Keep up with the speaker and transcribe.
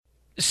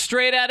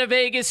Straight out of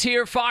Vegas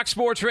here, Fox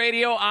Sports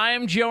Radio.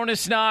 I'm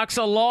Jonas Knox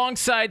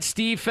alongside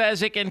Steve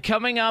Fezzik, and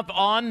coming up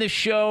on the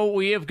show,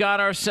 we have got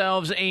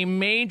ourselves a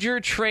major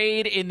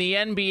trade in the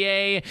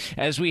NBA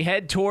as we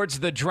head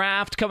towards the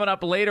draft coming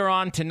up later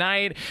on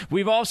tonight.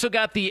 We've also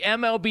got the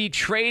MLB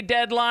trade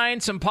deadline,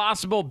 some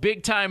possible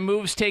big-time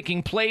moves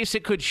taking place.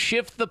 It could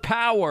shift the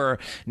power,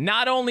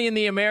 not only in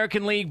the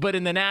American League, but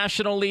in the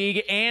National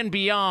League and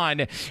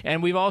beyond.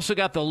 And we've also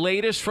got the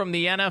latest from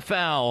the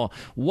NFL.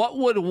 What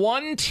would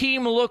one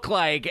team look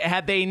like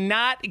had they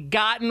not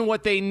gotten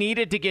what they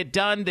needed to get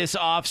done this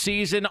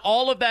offseason?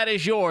 All of that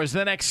is yours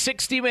the next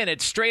 60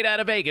 minutes straight out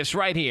of Vegas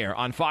right here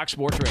on Fox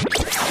Sports Radio.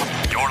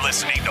 You're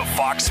listening to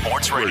Fox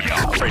Sports Radio.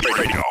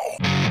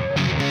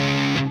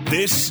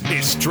 This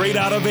is Straight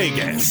Out of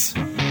Vegas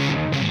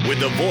with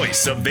the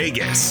voice of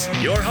Vegas,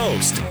 your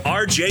host,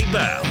 RJ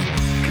Bell.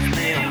 Give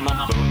me a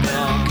number,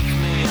 girl. Give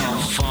me a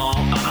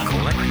phone. I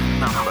collect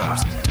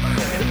numbers.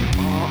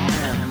 More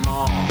and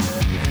more.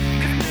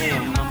 Give me a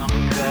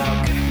number,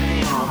 girl. Give me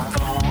your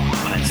phone.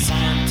 I'm a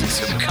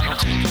scientist of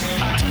counting.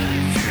 I tell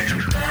you,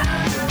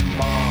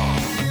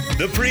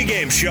 The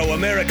pregame show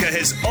America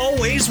has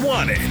always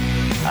wanted.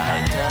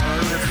 I tell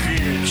the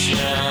future.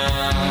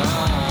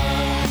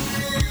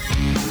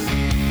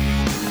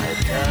 I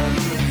tell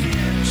the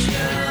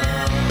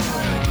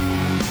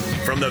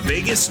future. From the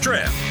Vegas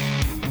Strip,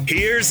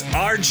 here's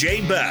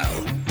RJ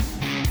Bell.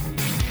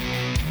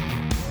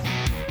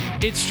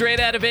 It's Straight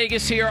Out of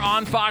Vegas here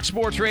on Fox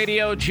Sports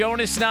Radio.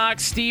 Jonas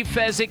Knox, Steve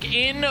Fezzik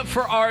in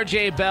for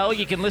RJ Bell.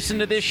 You can listen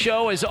to this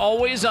show, as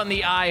always, on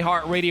the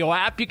iHeartRadio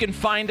app. You can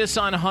find us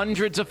on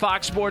hundreds of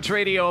Fox Sports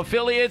Radio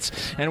affiliates.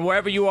 And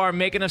wherever you are,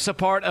 making us a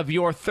part of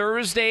your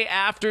Thursday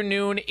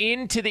afternoon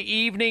into the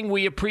evening,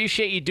 we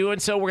appreciate you doing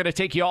so. We're going to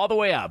take you all the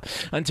way up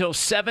until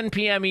 7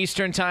 p.m.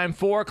 Eastern Time,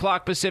 4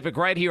 o'clock Pacific,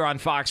 right here on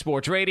Fox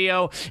Sports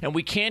Radio. And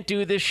we can't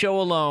do this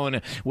show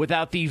alone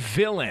without the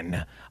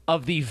villain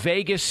of the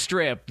Vegas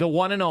Strip, the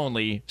one and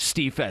only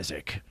Steve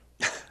Fezzik.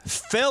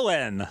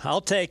 Fill-in.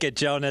 I'll take it,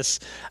 Jonas.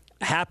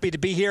 Happy to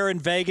be here in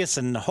Vegas,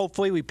 and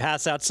hopefully we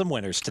pass out some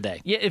winners today.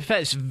 Yeah, if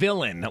it's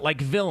villain,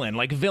 like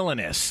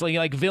villainous,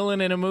 like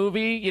villain in a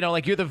movie, you know,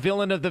 like you're the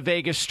villain of the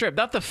Vegas Strip,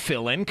 not the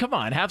fill-in. Come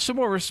on, have some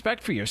more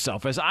respect for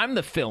yourself, as I'm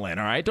the fill-in,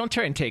 all right? Don't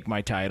try and take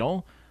my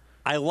title.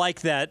 I like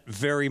that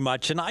very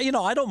much, and I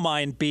don't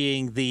mind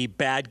being the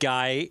bad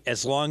guy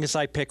as long as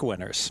I pick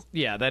winners.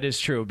 Yeah, that is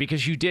true,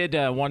 because you did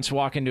once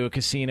walk into a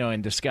casino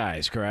in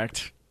disguise,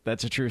 correct?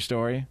 That's a true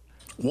story?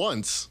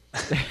 Once.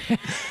 Back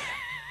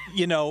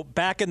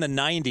in the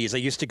 90s, I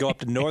used to go up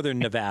to northern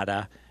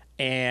Nevada,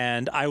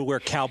 and I would wear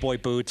cowboy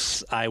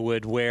boots. I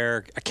would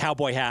wear a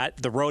cowboy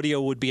hat. The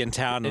rodeo would be in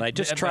town, and I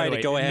just try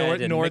to go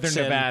ahead and Northern mix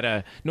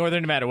in.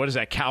 Northern Nevada, what is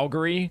that,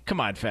 Calgary?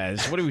 Come on,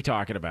 Fez. What are we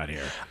talking about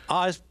here?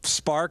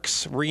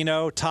 Sparks,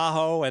 Reno,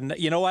 Tahoe, and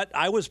you know what?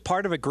 I was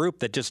part of a group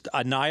that just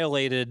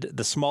annihilated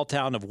the small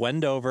town of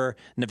Wendover,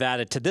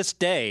 Nevada. To this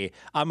day,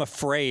 I'm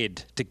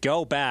afraid to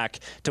go back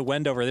to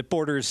Wendover. It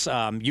borders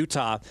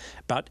Utah,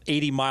 about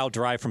 80-mile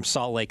drive from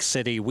Salt Lake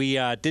City. We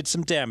did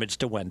some damage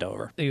to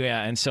Wendover.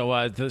 Yeah, and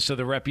so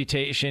the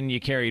reputation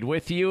you carried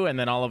with you, and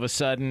then all of a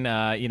sudden,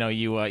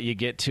 you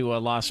get to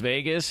Las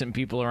Vegas, and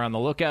people are on the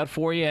lookout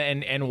for you.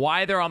 And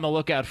why they're on the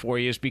lookout for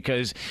you is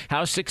because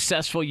how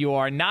successful you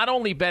are, not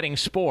only betting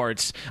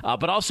sports,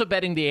 but also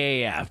betting the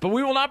AAF. But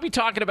we will not be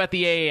talking about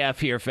the AAF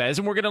here, Fez,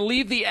 and we're going to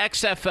leave the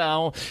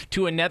XFL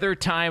to another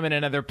time and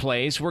another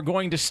place. We're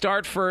going to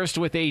start first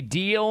with a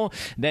deal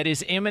that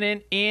is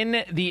imminent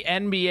in the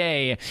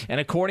NBA. And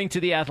according to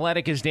The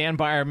Athletic, as Dan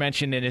Byer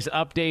mentioned in his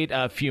update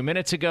a few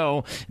minutes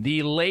ago,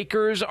 the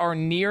Lakers are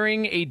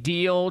nearing a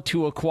deal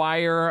to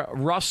acquire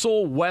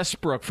Russell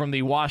Westbrook from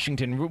the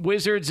Washington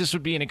Wizards. This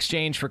would be in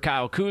exchange for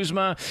Kyle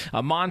Kuzma,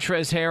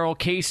 Montrezl Harrell,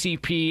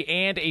 KCP,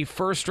 and a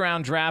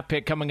first-round draft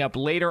pick coming up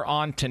later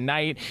on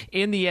tonight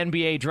in the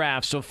NBA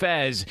draft. So,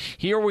 Fez,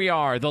 here we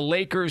are, the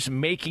Lakers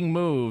making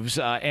moves.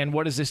 And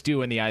what does this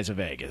do in the eyes of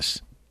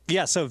Vegas?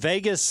 Yeah, so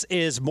Vegas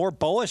is more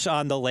bullish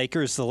on the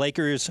Lakers. The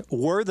Lakers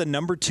were the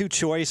number 2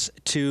 choice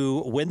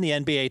to win the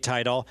NBA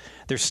title.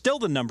 They're still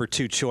the number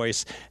 2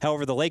 choice.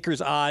 However, the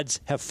Lakers' odds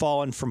have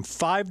fallen from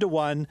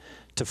 5-1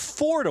 to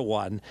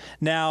 4-1.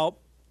 Now,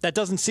 that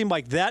doesn't seem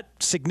like that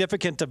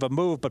significant of a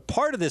move, but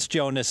part of this,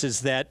 Jonas,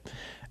 is that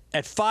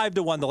at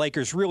 5-1, the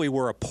Lakers really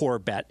were a poor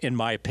bet, in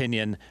my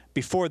opinion,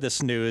 before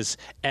this news.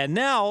 And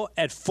now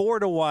at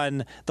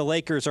 4-1, the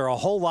Lakers are a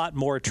whole lot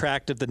more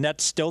attractive. The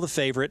Nets still the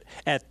favorite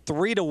at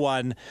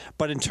 3-1.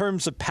 But in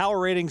terms of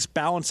power ratings,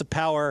 balance of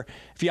power,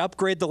 if you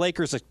upgrade the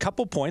Lakers a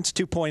couple points,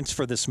 2 points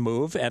for this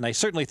move, and I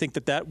certainly think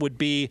that would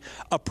be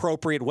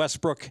appropriate.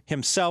 Westbrook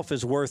himself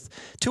is worth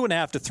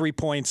 2.5 to 3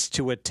 points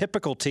to a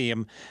typical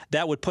team.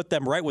 That would put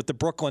them right with the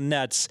Brooklyn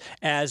Nets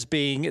as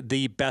being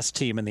the best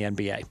team in the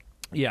NBA.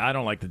 Yeah, I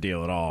don't like the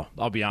deal at all.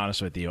 I'll be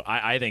honest with you.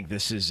 I think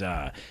this is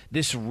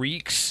this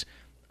reeks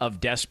of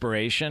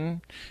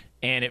desperation,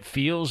 and it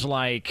feels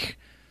like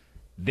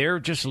they're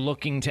just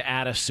looking to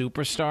add a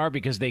superstar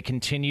because they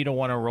continue to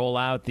want to roll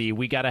out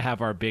we got to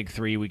have our big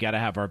three. We got to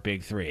have our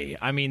big three.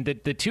 I mean,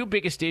 the two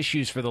biggest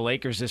issues for the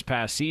Lakers this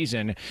past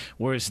season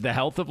was the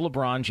health of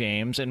LeBron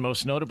James and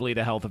most notably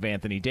the health of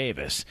Anthony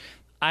Davis.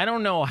 I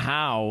don't know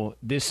how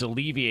this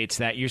alleviates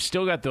that. You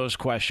still got those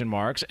question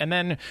marks. And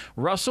then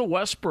Russell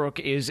Westbrook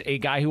is a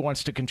guy who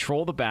wants to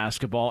control the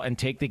basketball and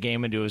take the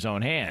game into his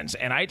own hands.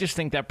 And I just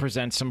think that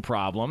presents some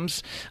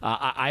problems.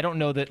 I don't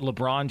know that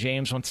LeBron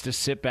James wants to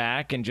sit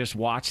back and just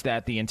watch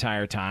that the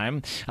entire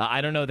time. I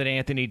don't know that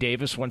Anthony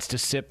Davis wants to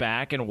sit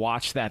back and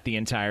watch that the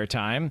entire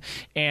time.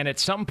 And at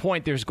some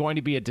point, there's going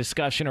to be a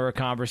discussion or a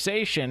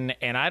conversation.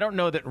 And I don't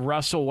know that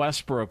Russell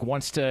Westbrook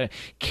wants to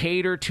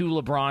cater to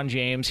LeBron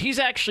James. He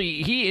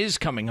is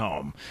coming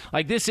home.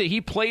 Like this,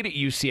 he played at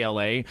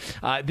UCLA.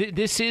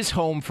 This is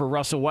home for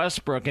Russell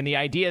Westbrook, and the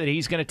idea that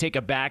he's going to take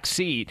a back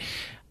seat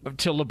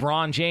to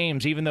LeBron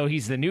James, even though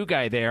he's the new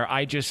guy there,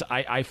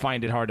 I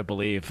find it hard to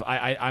believe.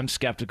 I'm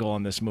skeptical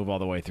on this move all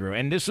the way through.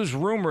 And this was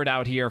rumored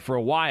out here for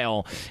a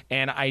while,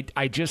 and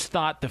I just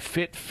thought the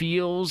fit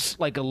feels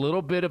like a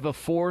little bit of a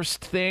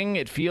forced thing.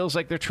 It feels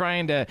like they're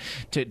trying to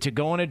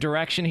go in a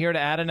direction here to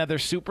add another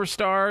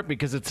superstar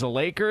because it's the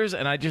Lakers,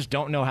 and I just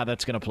don't know how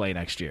that's going to play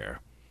next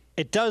year.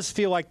 It does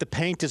feel like the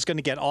paint is going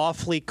to get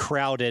awfully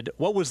crowded.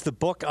 What was the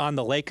book on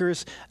the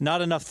Lakers?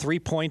 Not enough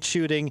three-point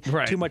shooting,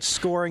 right. Too much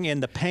scoring in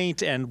the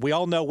paint, and we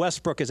all know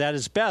Westbrook is at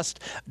his best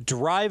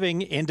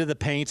driving into the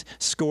paint,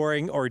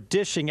 scoring, or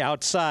dishing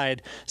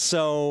outside.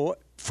 So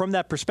from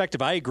that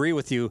perspective, I agree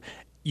with you.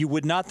 You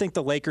would not think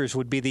the Lakers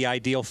would be the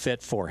ideal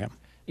fit for him.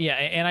 Yeah,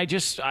 and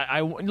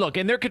I look,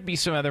 and there could be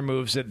some other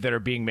moves that are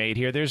being made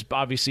here. There's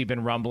obviously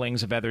been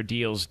rumblings of other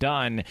deals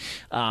done.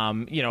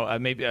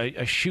 Maybe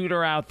a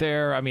shooter out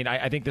there. I mean,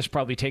 I think this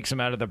probably takes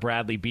them out of the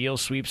Bradley Beal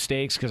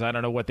sweepstakes because I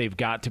don't know what they've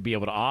got to be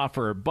able to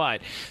offer.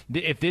 But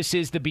if this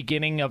is the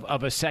beginning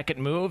of a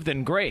second move,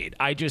 then great.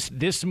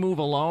 This move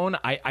alone,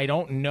 I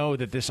don't know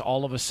that this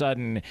all of a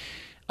sudden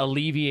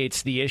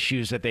alleviates the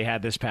issues that they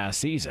had this past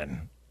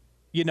season.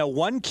 You know,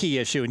 one key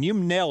issue, and you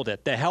nailed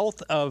it, the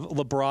health of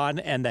LeBron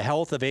and the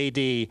health of AD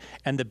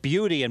and the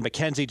beauty, and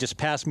Mackenzie just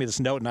passed me this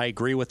note, and I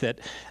agree with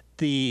it.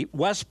 The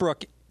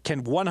Westbrook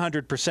can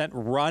 100%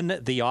 run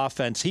the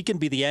offense. He can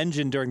be the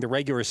engine during the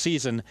regular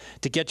season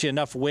to get you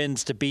enough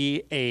wins to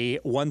be a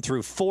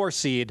 1-4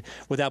 seed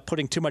without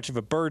putting too much of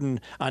a burden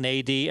on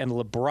AD and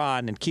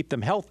LeBron and keep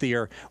them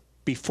healthier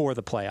before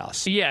the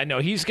playoffs. Yeah, no,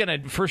 he's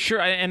going to, for sure.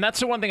 And that's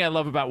the one thing I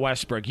love about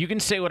Westbrook. You can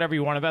say whatever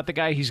you want about the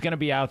guy. He's going to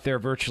be out there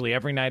virtually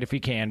every night if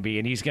he can be,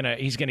 and he's going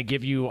to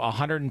give you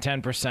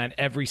 110%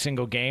 every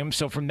single game.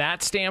 So from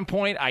that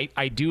standpoint,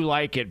 I do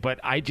like it, but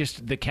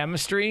the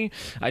chemistry,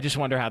 I just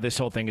wonder how this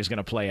whole thing is going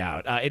to play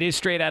out. It is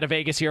Straight Out of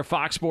Vegas here,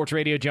 Fox Sports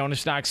Radio.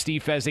 Jonas Knox,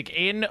 Steve Fezzik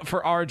in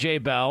for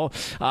RJ Bell.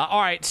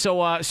 All right,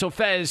 so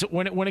Fez,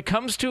 when it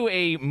comes to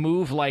a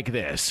move like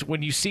this,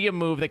 when you see a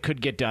move that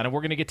could get done, and we're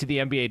going to get to the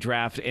NBA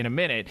draft in a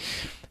minute,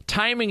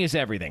 timing is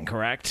everything,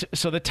 correct?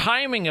 So the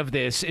timing of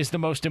this is the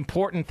most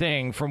important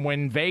thing from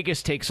when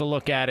Vegas takes a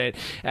look at it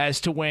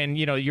as to when,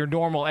 your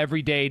normal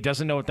everyday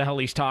doesn't know what the hell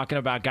he's talking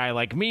about guy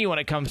like me when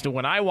it comes to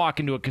when I walk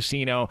into a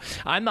casino.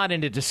 I'm not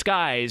into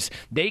disguise.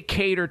 They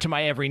cater to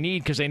my every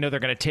need because they know they're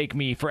going to take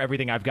me for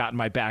everything I've got in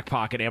my back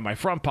pocket and my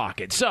front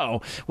pocket.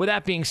 So with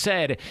that being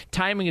said,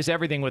 timing is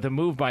everything with a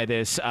move by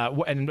this.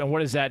 And what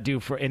does that do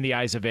in the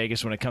eyes of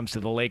Vegas when it comes to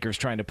the Lakers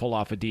trying to pull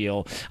off a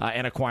deal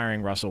and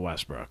acquiring Russell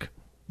Westbrook?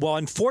 Well,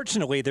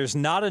 unfortunately, there's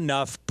not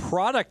enough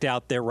product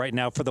out there right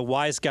now for the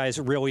wise guys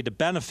really to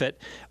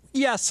benefit.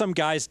 Yes, some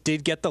guys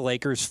did get the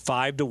Lakers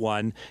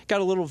 5-1,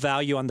 got a little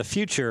value on the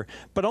future,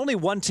 but only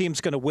one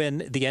team's going to win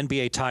the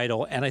NBA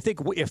title. And I think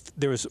if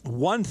there was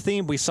one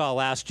theme we saw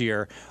last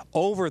year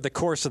over the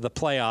course of the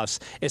playoffs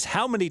is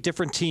how many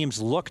different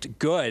teams looked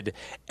good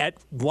at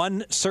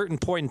one certain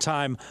point in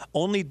time,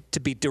 only to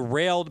be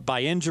derailed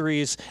by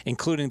injuries,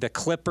 including the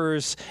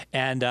Clippers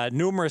and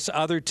numerous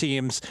other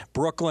teams,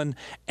 Brooklyn.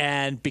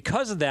 And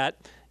because of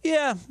that,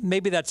 yeah,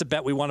 maybe that's a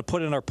bet we want to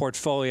put in our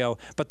portfolio,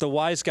 but the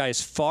wise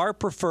guys far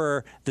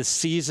prefer the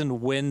season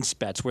wins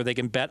bets where they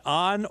can bet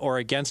on or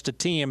against a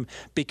team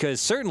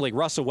because certainly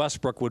Russell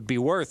Westbrook would be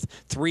worth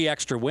 3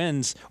 extra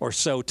wins or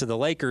so to the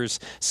Lakers.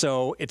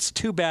 So it's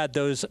too bad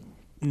those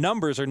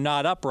numbers are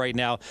not up right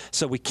now,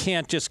 so we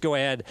can't just go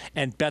ahead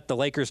and bet the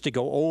Lakers to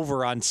go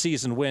over on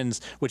season wins,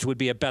 which would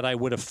be a bet I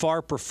would have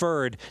far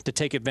preferred to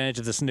take advantage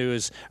of this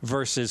news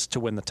versus to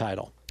win the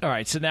title. All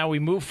right, so now we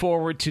move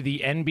forward to the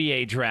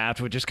NBA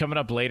draft, which is coming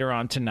up later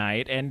on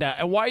tonight. And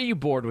why are you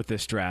bored with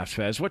this draft,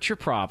 Fez? What's your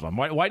problem?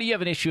 Why do you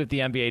have an issue with the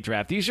NBA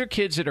draft? These are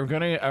kids that are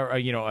going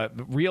to,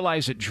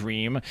 realize a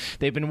dream.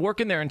 They've been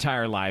working their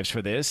entire lives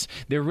for this.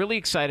 They're really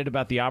excited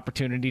about the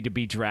opportunity to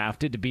be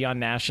drafted, to be on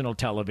national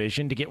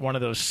television, to get one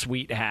of those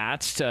sweet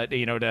hats,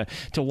 to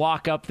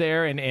walk up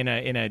there in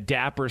a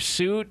dapper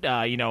suit,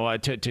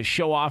 to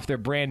show off their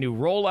brand new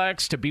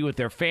Rolex, to be with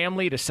their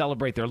family, to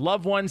celebrate their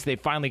loved ones. They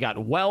finally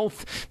got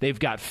wealth. They've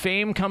got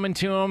fame coming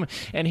to them.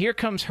 And here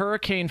comes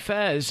Hurricane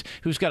Fez,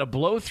 who's got to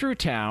blow through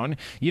town.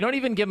 You don't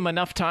even give him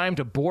enough time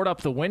to board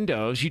up the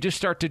windows. You just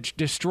start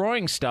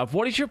destroying stuff.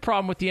 What is your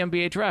problem with the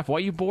NBA draft? Why are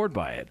you bored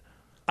by it?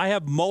 I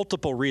have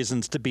multiple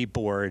reasons to be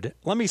bored.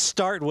 Let me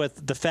start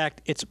with the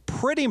fact it's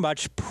pretty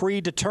much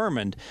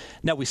predetermined.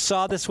 Now, we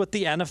saw this with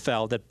the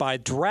NFL, that by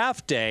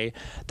draft day,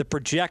 the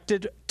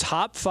projected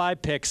top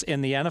 5 picks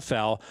in the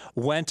NFL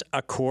went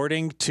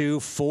according to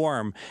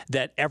form,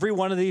 that every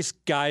one of these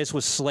guys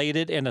was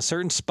slated in a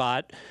certain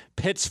spot.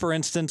 Pitts, for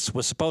instance,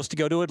 was supposed to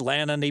go to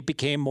Atlanta, and he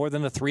became more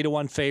than a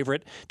 3-1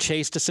 favorite.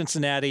 Chase to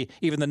Cincinnati,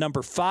 even the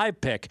number 5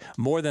 pick,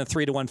 more than a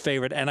 3-1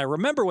 favorite. And I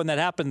remember when that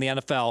happened in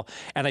the NFL,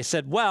 and I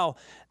said, well,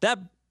 that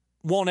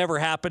won't ever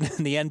happen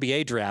in the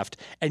NBA draft.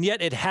 And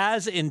yet it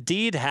has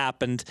indeed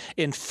happened.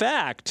 In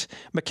fact,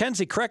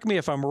 Mackenzie, correct me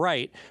if I'm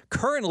right,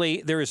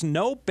 currently there is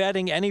no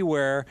betting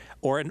anywhere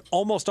or in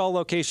almost all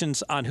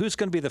locations on who's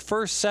going to be the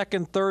first,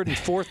 second, third, and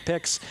fourth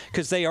picks,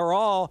 because they are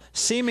all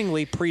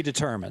seemingly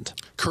predetermined.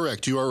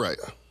 Correct. You are right.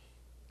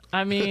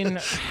 I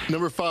mean,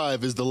 number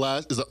 5 is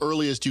the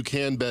earliest you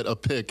can bet a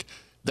pick.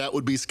 That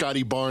would be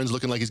Scotty Barnes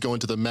looking like he's going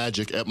to the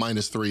Magic at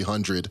minus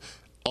 300.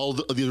 All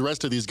the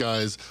rest of these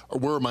guys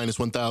were minus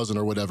 1,000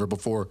 or whatever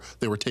before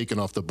they were taken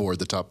off the board,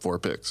 the top 4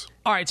 picks.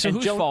 All right, so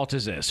whose fault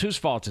is this? Whose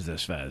fault is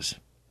this, Fez?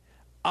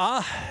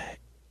 I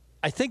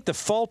think the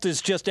fault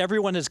is just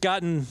everyone has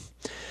gotten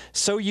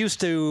so used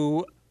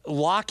to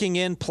locking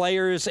in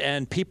players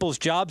and people's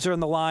jobs are on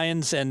the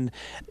lines, and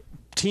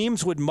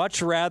teams would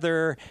much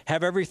rather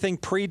have everything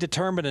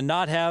predetermined and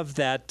not have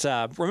that.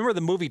 Remember the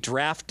movie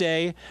Draft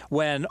Day,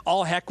 when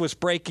all heck was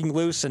breaking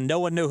loose and no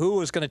one knew who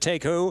was going to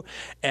take who?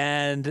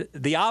 And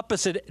the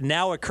opposite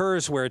now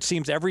occurs, where it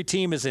seems every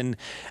team is in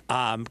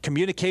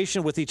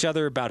communication with each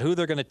other about who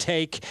they're going to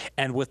take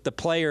and with the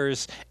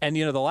players. And,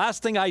 the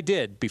last thing I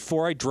did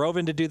before I drove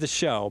in to do the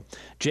show,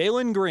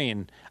 Jalen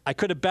Green, I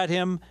could have bet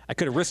him. I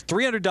could have risked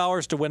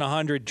 $300 to win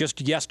 $100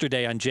 just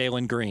yesterday on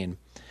Jalen Green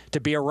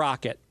to be a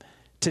Rocket.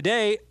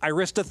 Today, I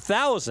risked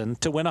 $1,000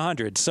 to win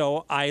 $100,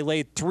 so I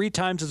laid 3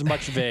 times as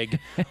much vig.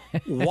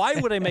 Why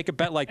would I make a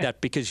bet like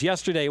that? Because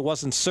yesterday it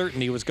wasn't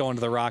certain he was going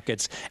to the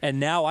Rockets, and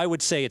now I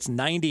would say it's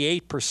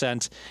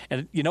 98%.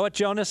 And you know what,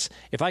 Jonas?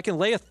 If I can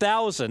lay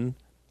 $1,000,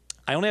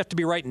 I only have to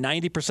be right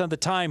 90% of the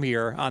time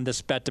here on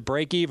this bet to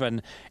break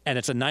even, and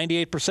it's a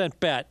 98%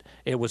 bet.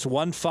 It was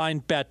one fine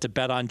bet to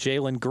bet on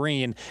Jalen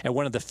Green at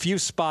one of the few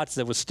spots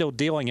that was still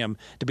dealing him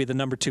to be the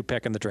number 2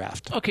 pick in the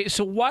draft. Okay,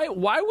 so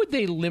why would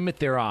they limit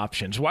their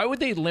options? Why would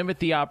they limit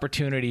the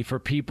opportunity for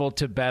people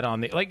to bet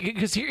on the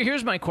because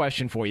here's my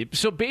question for you.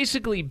 So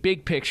basically,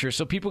 big picture,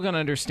 so people can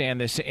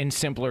understand this in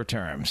simpler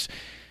terms.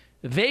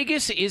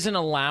 Vegas isn't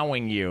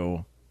allowing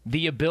you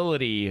the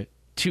ability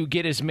to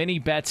get as many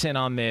bets in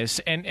on this,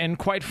 and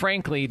quite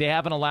frankly, they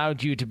haven't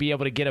allowed you to be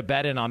able to get a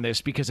bet in on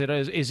this because it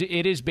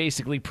is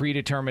basically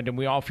predetermined, and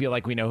we all feel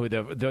like we know who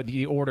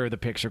the order of the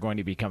picks are going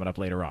to be coming up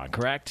later on,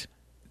 correct?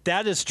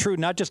 That is true,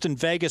 not just in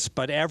Vegas,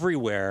 but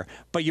everywhere.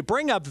 But you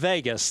bring up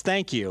Vegas,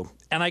 thank you.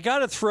 And I got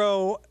to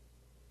throw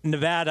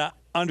Nevada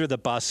under the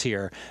bus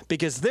here,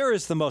 because there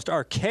is the most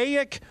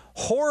archaic,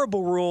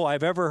 horrible rule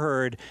I've ever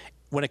heard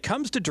when it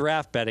comes to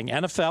draft betting,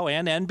 NFL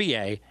and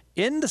NBA.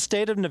 In the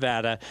state of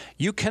Nevada,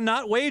 you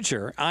cannot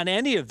wager on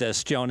any of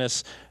this,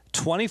 Jonas,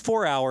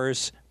 24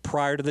 hours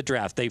prior to the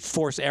draft. They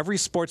force every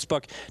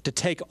sportsbook to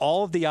take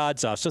all of the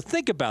odds off. So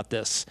think about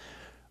this.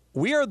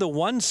 We are the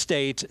one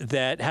state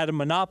that had a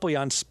monopoly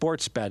on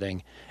sports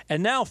betting.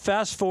 And now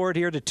fast forward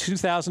here to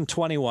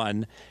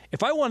 2021.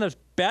 If I want to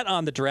bet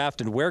on the draft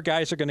and where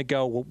guys are going to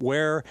go,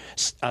 where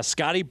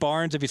Scotty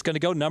Barnes, if he's going to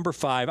go number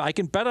 5, I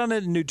can bet on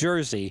it in New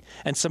Jersey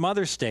and some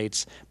other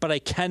states, but I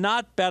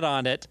cannot bet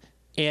on it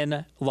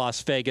in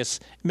Las Vegas.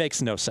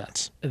 Makes no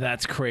sense.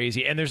 That's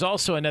crazy. And there's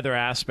also another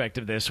aspect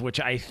of this, which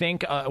I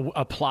think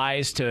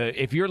applies to,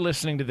 if you're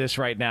listening to this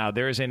right now,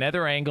 there is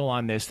another angle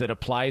on this that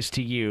applies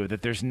to you,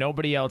 that there's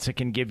nobody else that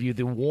can give you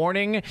the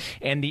warning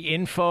and the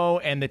info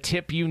and the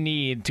tip you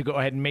need to go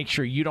ahead and make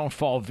sure you don't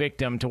fall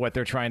victim to what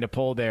they're trying to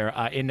pull there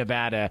in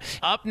Nevada.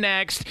 Up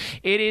next,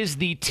 it is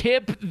the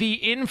tip, the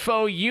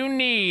info you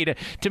need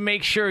to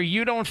make sure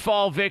you don't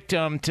fall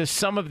victim to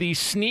some of these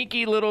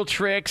sneaky little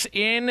tricks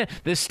in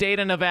the state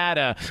of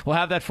Nevada. We'll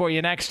have that for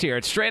you next here.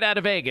 It's Straight Out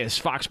of Vegas,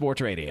 Fox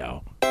Sports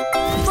Radio.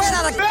 Straight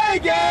Out of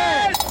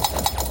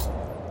Vegas!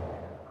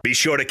 Be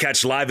sure to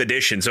catch live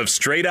editions of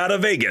Straight Out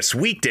of Vegas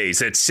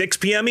weekdays at 6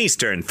 p.m.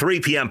 Eastern, 3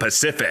 p.m.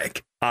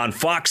 Pacific on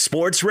Fox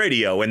Sports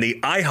Radio and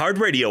the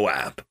iHeartRadio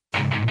app.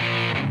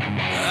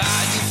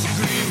 I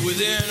disagree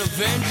with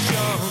intervention.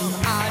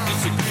 I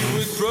disagree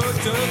with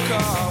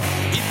protocol.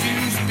 If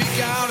you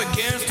speak out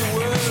against the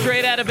word.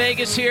 Straight Out of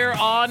Vegas here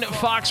on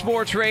Fox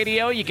Sports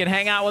Radio. You can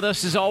hang out with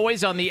us as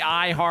always on the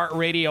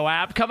iHeartRadio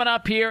app. Coming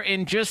up here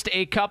in just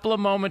a couple of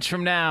moments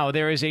from now,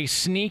 there is a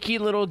sneaky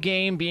little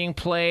game being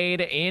played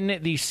in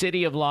the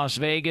city of Las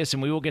Vegas,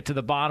 and we will get to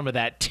the bottom of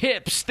that.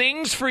 Tips,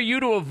 things for you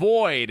to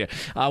avoid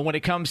when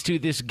it comes to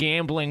this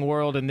gambling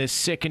world and this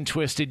sick and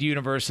twisted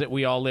universe that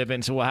we all live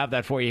in. So we'll have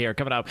that for you here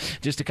coming up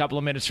just a couple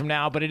of minutes from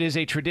now. But it is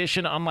a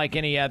tradition unlike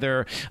any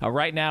other.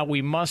 Right now,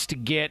 we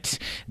must get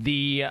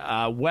the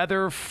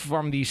weather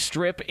from the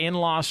Strip in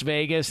Las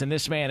Vegas, and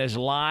this man is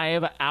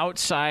live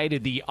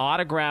outside the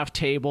autograph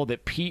table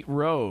that Pete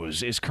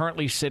Rose is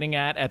currently sitting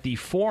at the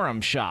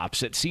Forum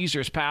Shops at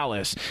Caesar's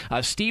Palace.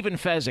 Stephen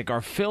Fezzik,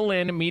 our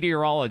fill-in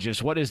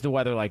meteorologist, what is the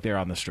weather like there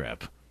on the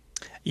Strip?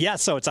 Yeah,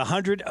 so it's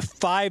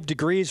 105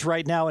 degrees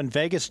right now in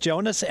Vegas,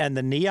 Jonas, and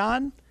the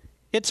neon,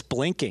 it's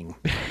blinking.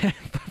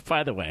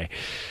 By the way,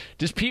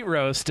 does Pete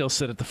Rose still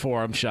sit at the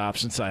Forum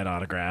Shops and sign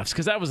autographs?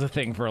 Because that was a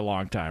thing for a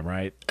long time,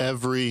 right?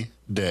 Every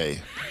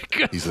day.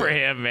 Good for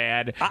him,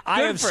 man.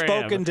 I have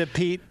spoken to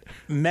Pete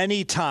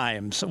many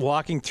times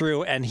walking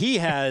through, and he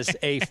has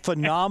a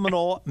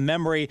phenomenal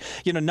memory.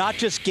 You know, not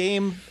just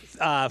game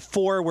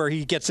 4 where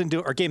he gets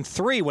into, or game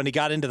 3 when he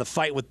got into the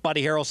fight with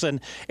Buddy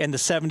Harrelson in the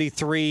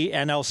 73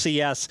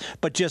 NLCS,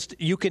 but just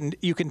you can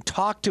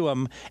talk to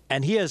him,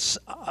 and he has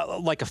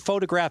like a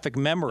photographic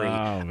memory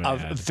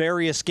of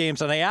various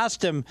games. And I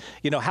asked him,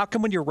 you know, how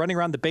come when you're running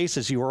around the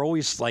bases, you were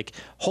always like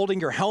holding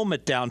your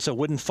helmet down so it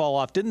wouldn't fall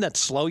off? Didn't that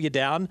slow you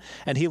down?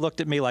 And he looked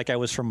at me like I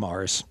was from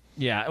Mars.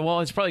 Yeah,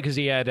 well, it's probably because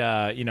he had,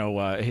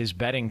 his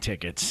betting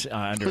tickets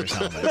under his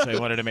helmet, so he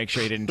wanted to make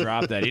sure he didn't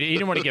drop that. He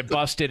didn't want to get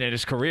busted in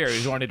his career.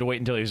 He wanted to wait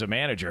until he was a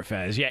manager,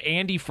 Fez. Yeah,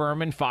 Andy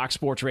Furman, Fox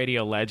Sports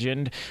Radio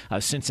legend,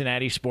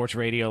 Cincinnati sports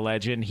radio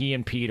legend. He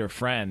and Pete are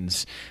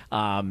friends,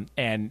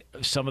 and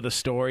some of the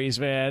stories,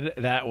 man,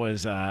 that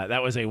was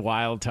a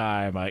wild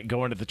time.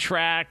 Going to the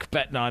track,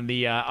 betting on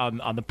the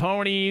on the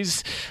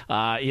ponies,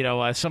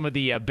 some of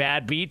the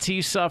bad beats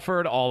he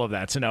suffered, all of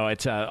that. So no,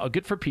 it's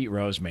good for Pete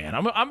Rose, man.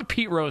 I'm a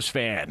Pete Rose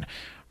fan.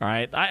 All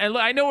right,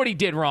 I know what he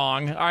did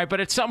wrong. All right,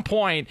 but at some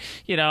point,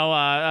 you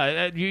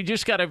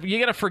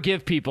gotta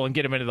forgive people and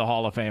get him into the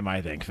Hall of Fame,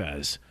 I think,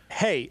 Fez.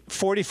 Hey,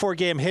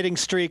 44-game hitting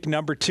streak,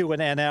 number 2 in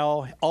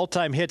NL,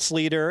 all-time hits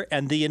leader,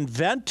 and the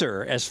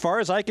inventor, as far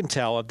as I can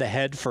tell, of the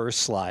head-first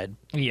slide.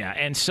 Yeah,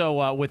 and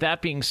so with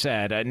that being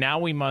said, now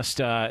we must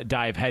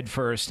dive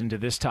headfirst into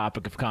this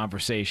topic of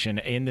conversation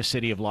in the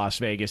city of Las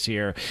Vegas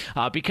here,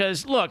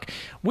 because, look,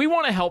 we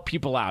want to help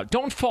people out.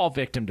 Don't fall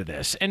victim to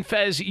this. And,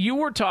 Fez, you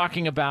were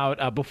talking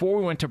about, before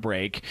we went to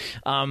break,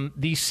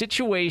 the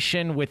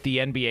situation with the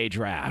NBA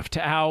draft,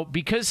 how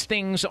because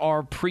things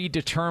are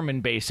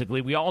predetermined,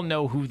 basically, we all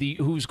know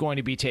who's going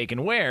to be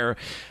taken where,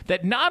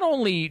 that not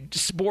only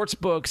sports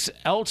books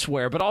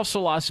elsewhere, but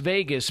also Las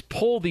Vegas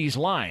pull these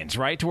lines,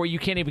 right, to where you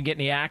can't even get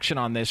any action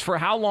on this. For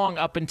how long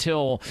up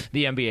until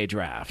the NBA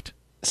draft?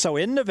 So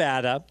in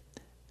Nevada,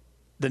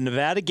 the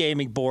Nevada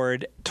Gaming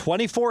Board,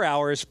 24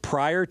 hours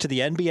prior to the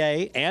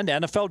NBA and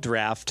NFL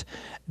draft,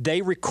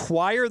 they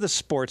require the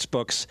sports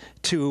books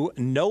to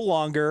no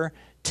longer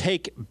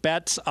take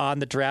bets on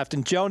the draft.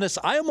 And Jonas,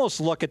 I almost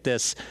look at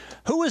this.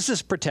 Who is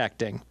this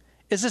protecting?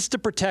 Is this to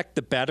protect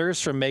the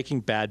bettors from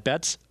making bad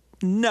bets?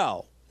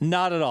 No,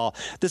 not at all.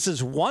 This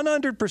is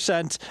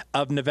 100%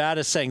 of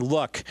Nevada saying,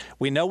 look,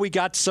 we know we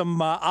got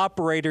some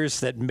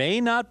operators that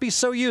may not be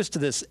so used to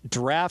this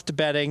draft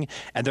betting,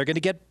 and they're going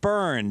to get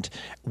burned.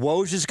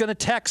 Woj is going to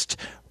text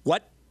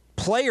what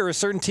player a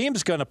certain team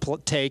is going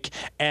to take,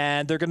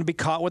 and they're going to be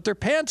caught with their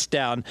pants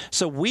down.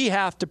 So we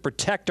have to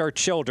protect our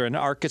children,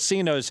 our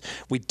casinos.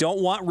 We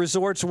don't want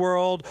Resorts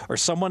World or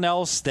someone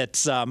else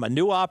that's a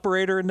new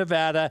operator in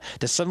Nevada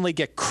to suddenly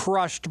get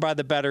crushed by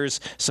the bettors.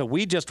 So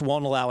we just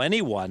won't allow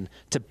anyone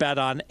to bet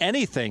on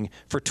anything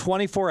for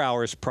 24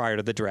 hours prior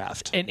to the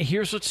draft. And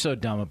here's what's so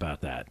dumb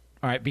about that.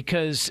 All right,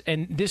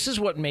 and this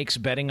is what makes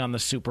betting on the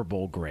Super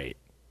Bowl great,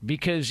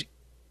 because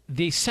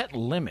they set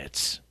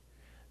limits.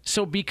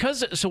 So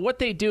what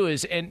they do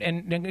is,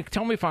 and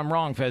tell me if I'm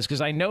wrong, Fez, because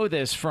I know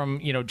this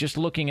from, just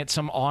looking at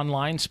some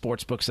online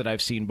sports books that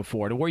I've seen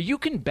before, to where you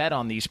can bet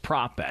on these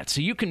prop bets. So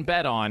you can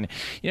bet on,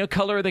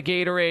 color of the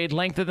Gatorade,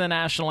 length of the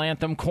national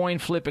anthem, coin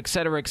flip, et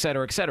cetera, et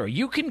cetera, et cetera.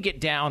 You can get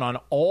down on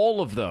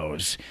all of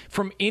those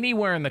from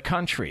anywhere in the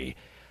country.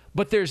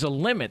 But there's a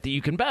limit that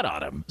you can bet on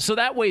them. So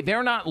that way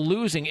they're not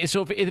losing.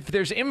 So if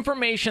there's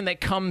information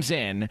that comes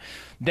in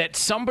that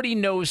somebody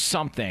knows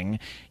something,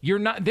 they're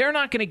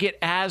not going to get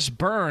as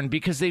burned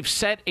because they've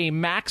set a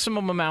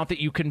maximum amount that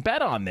you can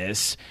bet on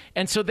this.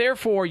 And so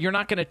therefore you're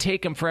not going to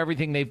take them for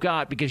everything they've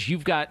got because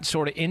you've got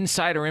sort of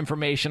insider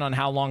information on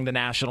how long the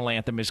national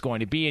anthem is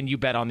going to be, and you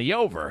bet on the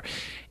over.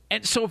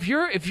 And so if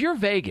you're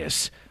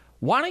Vegas,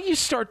 why don't you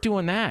start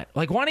doing that?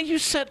 Like, why don't you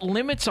set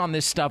limits on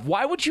this stuff?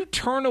 Why would you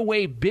turn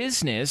away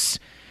business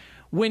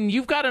when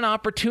you've got an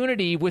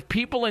opportunity with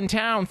people in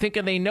town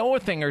thinking they know a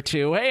thing or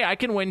two. Hey, I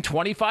can win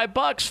 $25,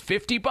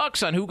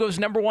 $50 on who goes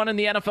number one in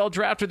the NFL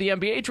draft or the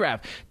NBA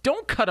draft.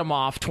 Don't cut them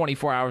off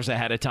 24 hours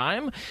ahead of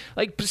time.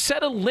 Like,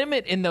 set a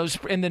limit in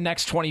the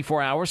next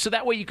 24 hours so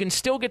that way you can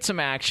still get some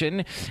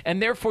action,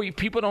 and therefore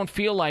people don't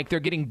feel like they're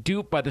getting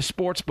duped by the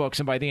sports books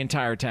and by the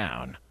entire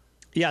town.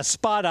 Yeah,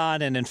 spot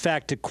on. And in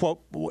fact, to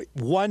quote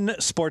one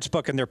sports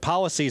book in their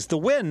policies, the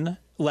Win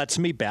lets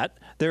me bet.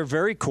 They're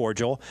very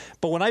cordial.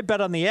 But when I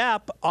bet on the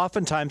app,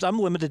 oftentimes I'm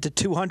limited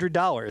to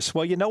 $200.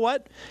 Well, you know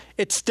what?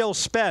 It still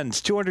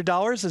spends.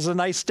 $200 is a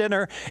nice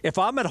dinner. If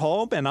I'm at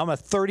home and I'm a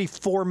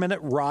 34-minute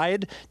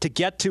ride to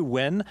get to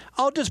Win,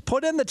 I'll just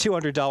put in the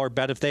 $200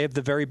 bet if they have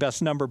the very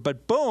best number.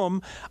 But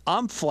boom,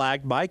 I'm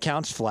flagged. My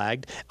account's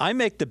flagged. I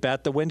make the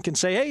bet. The Win can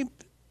say, hey,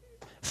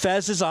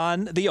 Fez is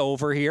on the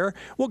over here.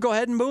 We'll go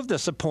ahead and move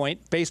this a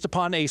point based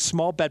upon a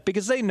small bet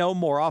because they know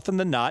more often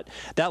than not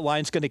that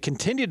line's going to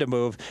continue to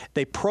move.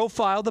 They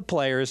profile the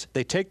players.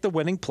 They take the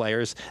winning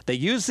players. They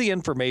use the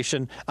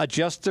information,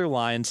 adjust their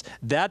lines.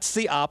 That's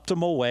the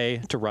optimal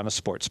way to run a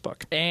sports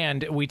book.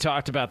 And we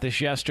talked about this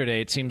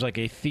yesterday. It seems like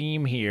a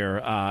theme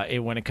here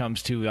when it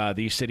comes to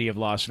the city of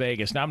Las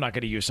Vegas. Now, I'm not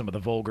going to use some of the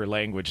vulgar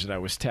language that I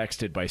was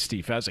texted by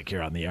Steve Fezzik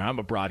here on the air. I'm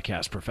a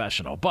broadcast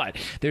professional. But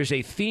there's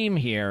a theme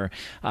here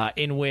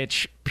in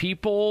which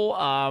people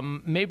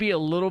maybe a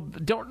little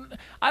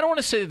I don't want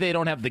to say that they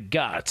don't have the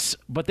guts,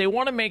 but they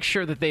want to make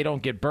sure that they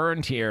don't get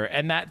burned here.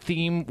 And that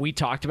theme we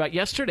talked about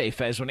yesterday,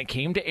 Fez, when it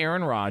came to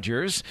Aaron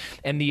Rodgers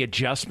and the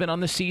adjustment on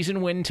the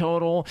season win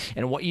total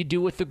and what you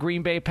do with the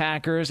Green Bay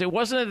Packers. It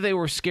wasn't that they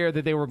were scared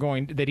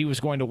that he was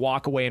going to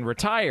walk away and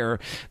retire.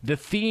 The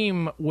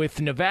theme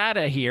with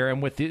Nevada here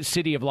and with the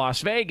city of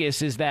Las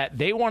Vegas is that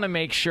they want to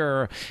make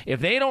sure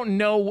if they don't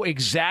know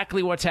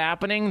exactly what's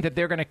happening, that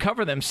they're going to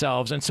cover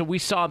themselves. And so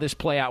we saw this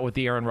play out with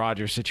the Aaron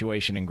Rodgers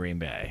situation in Green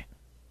Bay.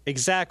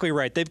 Exactly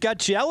right. They've got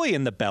jelly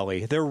in the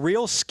belly. They're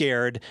real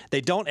scared.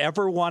 They don't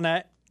ever want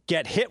to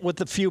get hit with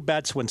a few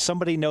bets when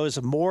somebody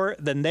knows more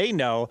than they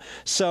know.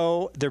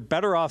 So they're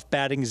better off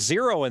batting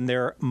 0 in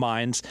their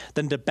minds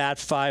than to bat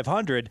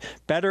 500.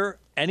 Better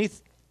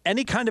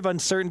any kind of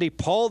uncertainty,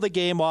 pull the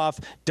game off.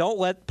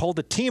 Pull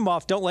the team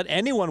off. Don't let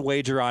anyone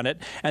wager on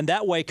it. And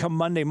that way, come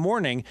Monday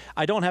morning,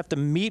 I don't have to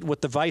meet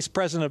with the vice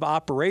president of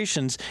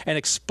operations and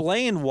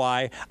explain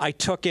why I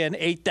took in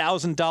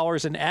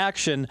 $8,000 in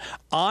action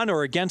on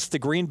or against the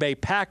Green Bay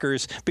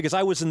Packers because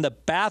I was in the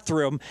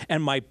bathroom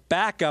and my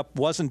backup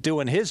wasn't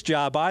doing his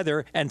job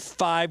either. And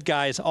 5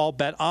 guys all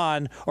bet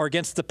on or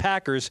against the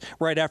Packers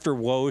right after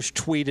Woj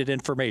tweeted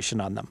information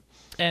on them.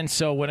 And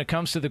so when it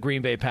comes to the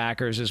Green Bay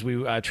Packers, as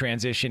we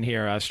transition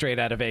here straight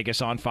out of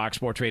Vegas on Fox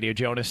Sports Radio,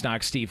 Jonas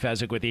Knox, Steve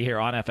Fezzik with you here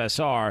on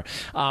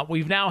FSR.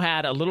 We've now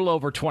had a little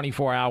over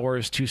 24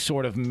 hours to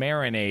sort of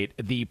marinate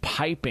the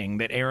piping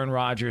that Aaron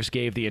Rodgers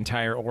gave the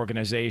entire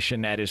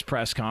organization at his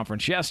press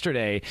conference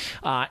yesterday.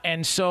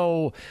 And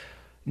so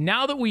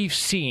now that we've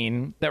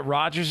seen that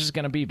Rodgers is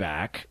going to be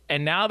back,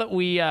 and now that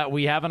we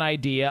have an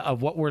idea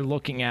of what we're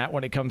looking at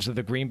when it comes to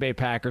the Green Bay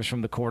Packers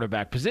from the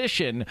quarterback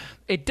position,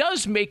 it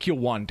does make you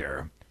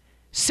wonder.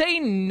 Say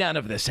none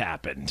of this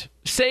happened.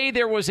 Say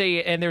there's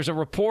a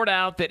report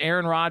out that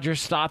Aaron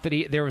Rodgers thought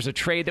that there was a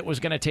trade that was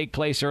going to take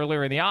place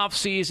earlier in the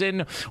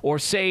offseason, or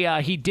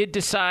say he did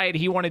decide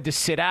he wanted to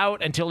sit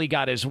out until he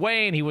got his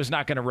way and he was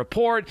not going to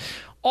report.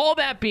 All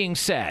that being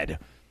said,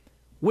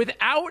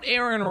 without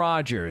Aaron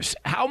Rodgers,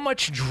 how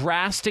much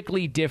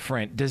drastically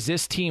different does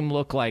this team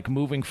look like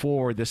moving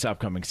forward this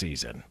upcoming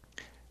season?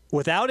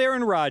 Without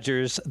Aaron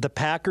Rodgers, the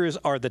Packers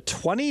are the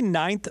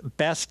 29th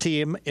best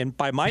team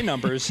by my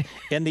numbers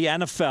in the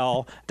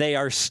NFL. They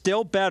are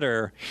still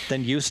better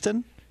than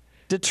Houston,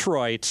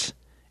 Detroit,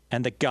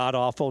 and the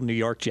god-awful New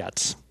York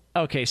Jets.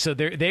 Okay, so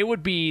they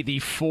would be the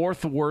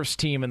 4th worst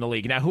team in the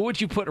league. Now, who would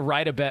you put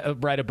right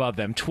above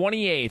them?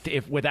 28th,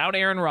 if without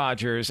Aaron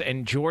Rodgers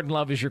and Jordan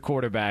Love is your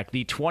quarterback,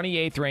 the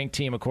 28th ranked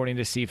team according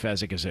to Steve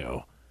Fezzik is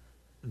who?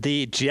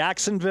 The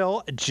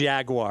Jacksonville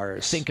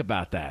Jaguars. Think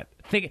about that.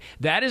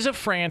 That is a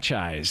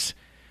franchise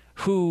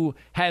who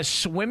has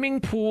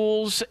swimming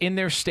pools in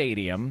their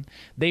stadium.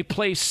 They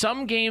play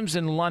some games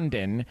in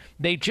London.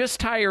 They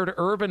just hired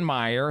Urban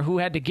Meyer, who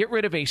had to get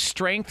rid of a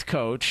strength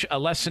coach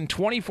less than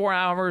 24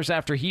 hours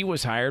after he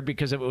was hired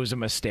because it was a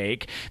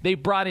mistake. They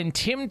brought in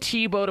Tim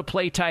Tebow to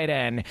play tight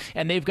end,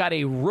 and they've got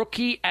a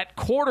rookie at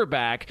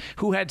quarterback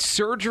who had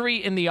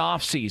surgery in the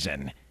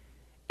offseason.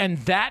 And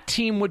that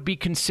team would be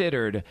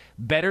considered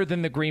better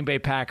than the Green Bay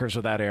Packers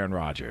without Aaron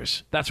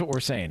Rodgers. That's what we're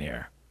saying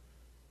here.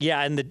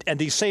 Yeah, and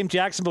these same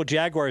Jacksonville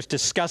Jaguars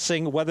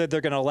discussing whether they're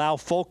going to allow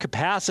full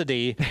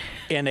capacity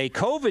in a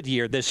COVID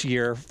year this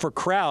year for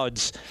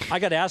crowds. I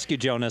got to ask you,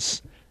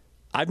 Jonas,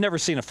 I've never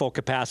seen a full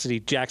capacity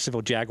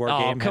Jacksonville Jaguar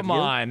game. Oh, come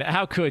on.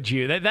 How could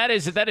you? That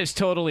is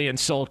totally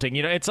insulting.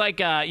 It's like,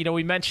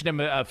 we mentioned him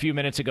a few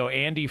minutes ago.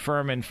 Andy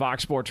Furman,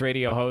 Fox Sports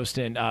Radio host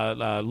and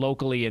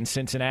locally in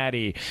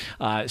Cincinnati,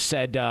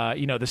 said,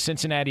 the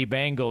Cincinnati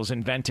Bengals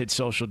invented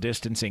social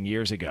distancing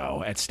years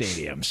ago at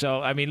stadiums.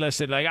 So, I mean,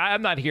 listen, like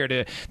I'm not here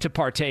to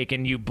partake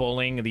in you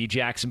bullying the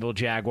Jacksonville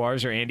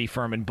Jaguars or Andy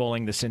Furman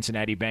bullying the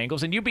Cincinnati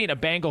Bengals. And you being a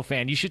Bengal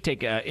fan, you should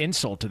take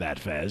insult to that,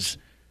 Fez.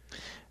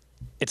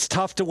 It's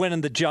tough to win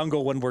in the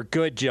jungle when we're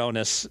good,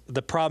 Jonas.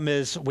 The problem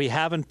is we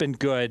haven't been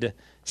good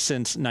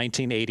since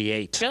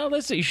 1988. Well,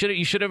 listen,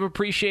 you should have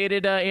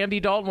appreciated Andy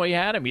Dalton while you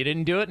had him. You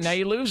didn't do it, and now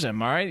you lose him.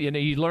 All right,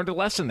 you learned a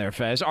lesson there,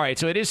 Fez. All right,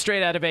 so it is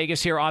Straight Out of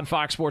Vegas here on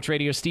Fox Sports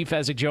Radio. Steve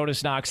Fezzik,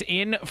 Jonas Knox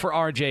in for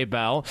RJ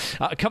Bell.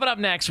 Coming up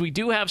next, we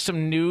do have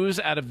some news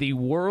out of the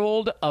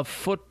world of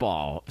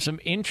football. Some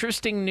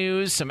interesting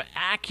news, some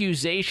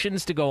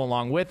accusations to go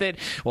along with it.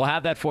 We'll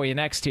have that for you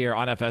next here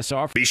on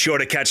FSR. Be sure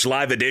to catch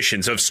live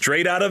editions of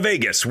Straight Out of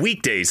Vegas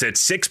weekdays at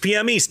 6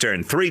 p.m.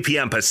 Eastern, 3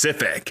 p.m.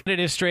 Pacific. It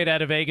is Straight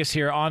Out of Vegas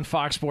here on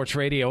Fox Sports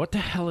Radio. What the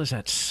hell is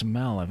that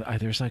smell?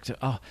 There's like,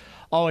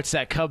 it's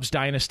that Cubs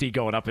dynasty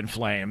going up in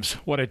flames.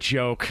 What a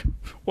joke.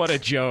 What a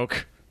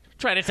joke.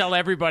 Trying to tell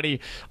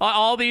everybody,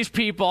 all these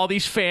people, all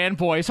these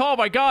fanboys, oh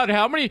my God,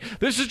 how many?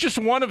 This is just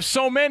one of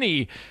so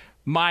many.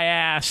 My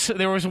ass.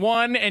 There was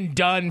one and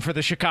done for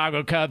the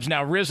Chicago Cubs.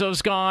 Now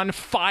Rizzo's gone.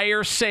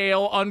 Fire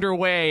sale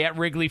underway at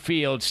Wrigley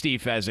Field,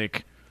 Steve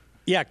Fezzik.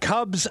 Yeah,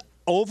 Cubs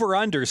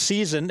over-under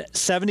season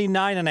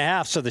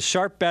 79.5. So the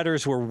sharp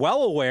bettors were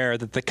well aware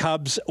that the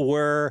Cubs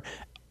were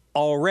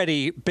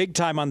already big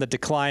time on the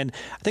decline.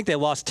 I think they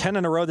lost 10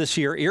 in a row this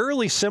year.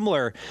 Eerily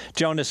similar,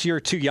 Jonas, you're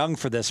too young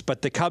for this,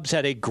 but the Cubs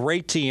had a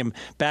great team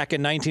back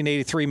in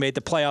 1983, made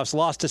the playoffs,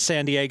 lost to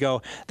San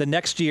Diego. The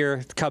next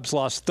year, the Cubs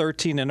lost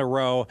 13 in a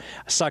row.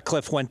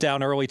 Sutcliffe went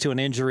down early to an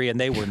injury, and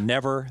they were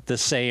never the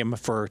same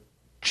for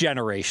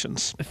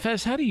generations.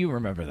 Fez, how do you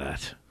remember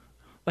that?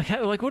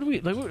 Like what do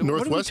we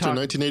Northwestern,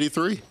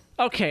 1983.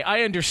 Okay,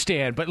 I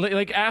understand, but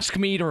ask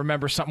me to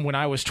remember something when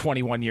I was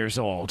 21 years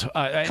old.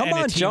 Come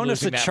on,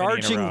 Jonas, the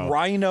charging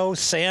Rhino,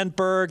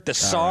 Sandberg, the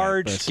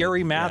Sarge,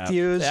 Gary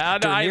Matthews,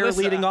 Dernier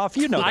leading off.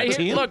 You know that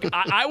team. Look,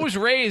 I was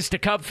raised a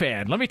Cub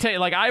fan. Let me tell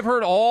you, I've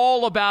heard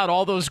all about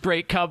all those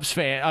great Cubs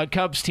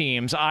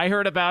teams. I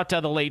heard about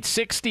the late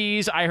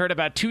 60s. I heard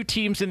about two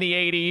teams in the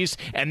 80s,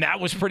 and that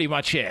was pretty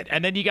much it.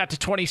 And then you got to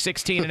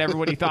 2016, and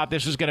everybody thought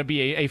this was going to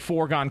be a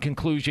foregone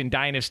conclusion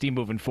dynasty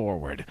moving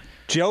forward.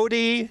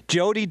 Jody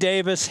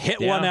Davis hit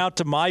one out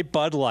to my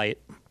Bud Light.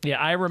 Yeah,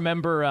 I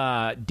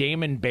remember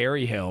Damon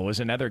Berryhill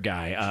was another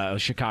guy, a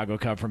Chicago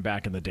Cub from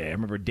back in the day. I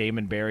remember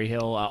Damon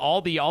Berryhill,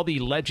 all the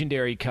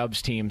legendary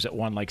Cubs teams that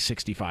won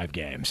 65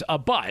 games.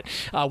 But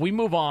we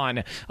move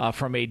on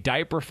from a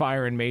diaper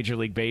fire in Major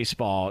League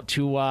Baseball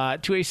to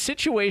a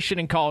situation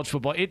in college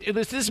football.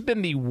 This has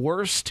been the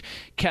worst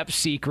kept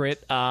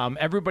secret.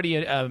 Everybody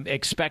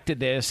expected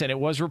this, and it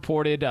was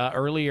reported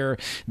earlier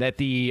that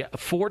the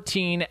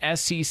 14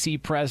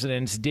 SEC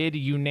presidents did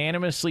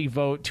unanimously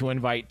vote to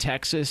invite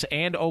Texas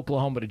and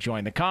Oklahoma to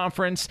join the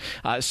conference.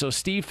 So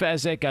Steve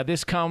Fezzik,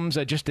 this comes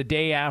just a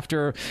day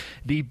after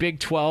the Big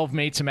 12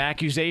 made some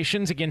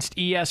accusations against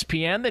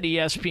ESPN that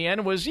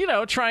ESPN was,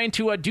 trying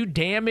to do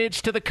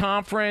damage to the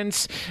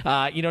conference,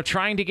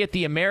 trying to get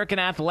the American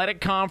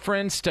Athletic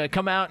Conference to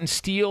come out and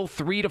steal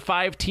 3 to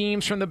 5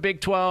 teams from the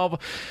Big 12.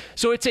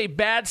 So it's a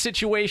bad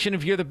situation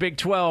if you're the Big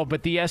 12,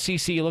 but the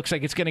SEC looks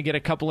like it's going to get a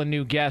couple of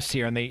new guests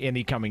here in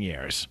the coming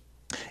years.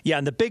 Yeah,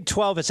 and the Big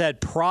 12 has had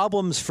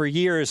problems for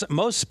years.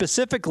 Most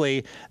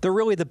specifically, they're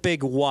really the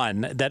big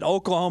one, that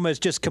Oklahoma has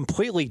just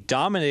completely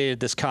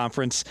dominated this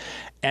conference.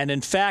 And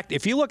in fact,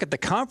 if you look at the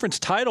conference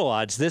title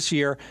odds this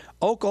year,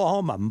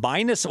 Oklahoma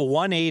minus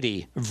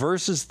 180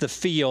 versus the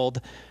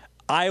field.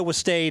 Iowa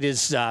State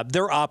is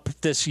they're up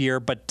this year,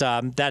 but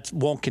that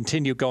won't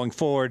continue going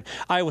forward.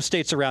 Iowa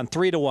State's around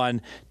 3-1,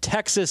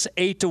 Texas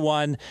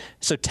 8-1.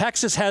 So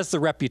Texas has the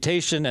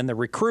reputation and the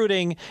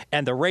recruiting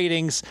and the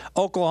ratings.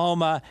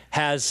 Oklahoma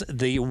has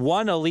the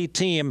one elite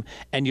team,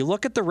 and you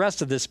look at the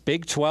rest of this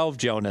Big 12,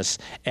 Jonas,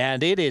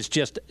 and it is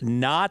just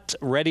not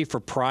ready for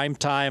prime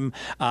time.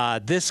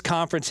 This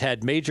conference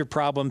had major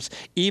problems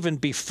even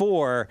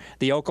before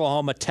the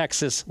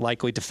Oklahoma-Texas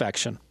likely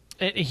defection.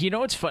 You know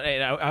what's funny?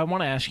 I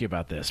want to ask you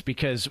about this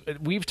because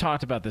we've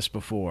talked about this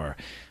before.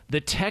 The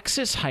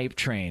Texas hype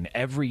train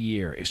every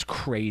year is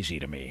crazy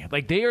to me.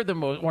 They are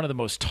one of the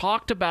most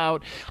talked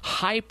about,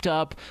 hyped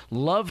up,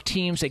 loved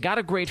teams. They got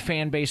a great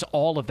fan base,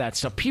 all of that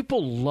stuff.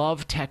 People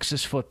love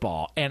Texas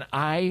football, and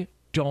I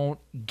don't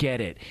get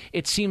it.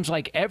 It seems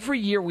like every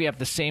year we have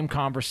the same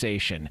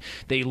conversation.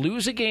 They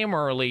lose a game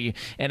early,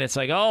 and it's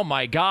like, oh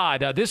my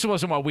God, this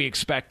wasn't what we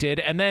expected.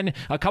 And then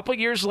a couple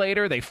years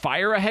later, they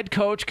fire a head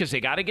coach because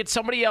they got to get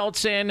somebody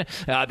else in.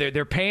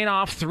 They're paying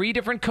off 3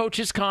 different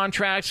coaches'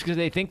 contracts because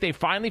they think they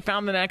finally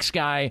found the next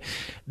guy.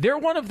 They're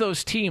one of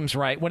those teams,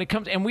 right? When it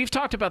comes, and we've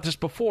talked about this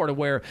before, to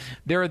where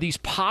there are these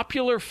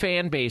popular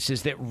fan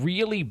bases that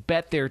really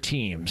bet their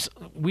teams.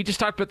 We just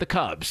talked about the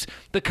Cubs.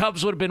 The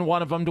Cubs would have been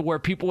one of them to where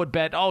people would bet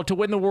bet, to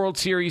win the World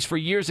Series for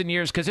years and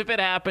years, because if it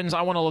happens,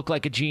 I want to look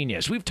like a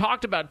genius. We've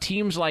talked about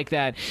teams like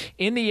that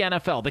in the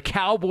NFL, the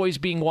Cowboys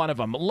being one of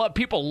them.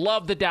 People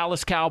love the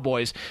Dallas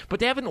Cowboys, but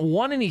they haven't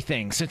won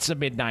anything since the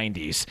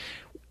mid-'90s.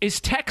 Is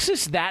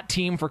Texas that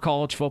team for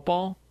college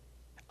football?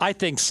 I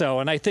think so,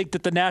 and I think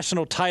that the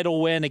national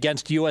title win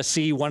against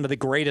USC, one of the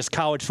greatest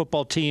college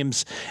football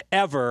teams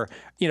ever,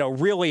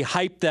 really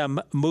hyped them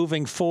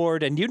moving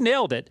forward, and you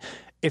nailed it.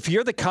 If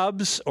you're the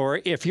Cubs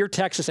or if you're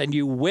Texas and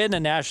you win a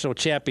national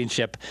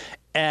championship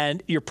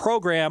and your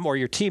program or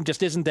your team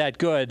just isn't that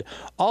good,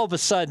 all of a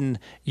sudden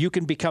you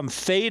can become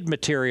fade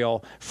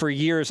material for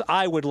years.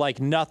 I would like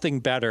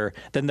nothing better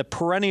than the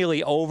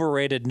perennially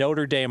overrated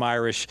Notre Dame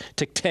Irish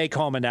to take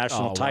home a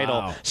national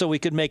title so we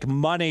could make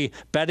money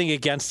betting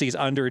against these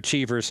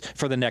underachievers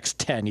for the next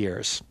 10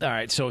 years. All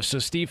right, so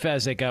Steve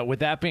Fezzik, with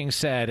that being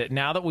said,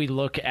 now that we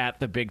look at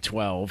the Big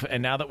 12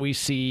 and now that we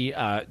see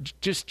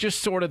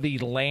just sort of the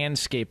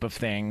landscape of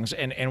things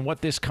and what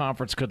this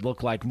conference could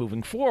look like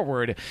moving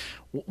forward,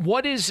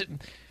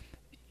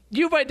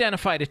 you've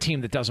identified a team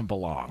that doesn't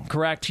belong,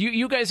 correct?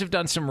 You guys have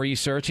done some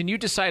research and you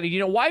decided,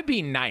 why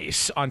be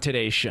nice on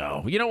today's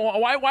show?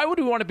 Why would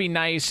we want to be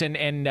nice and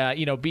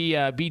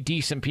be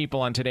decent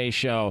people on today's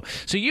show?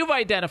 So you've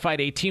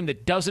identified a team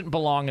that doesn't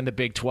belong in the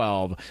Big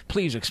 12.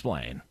 Please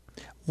explain.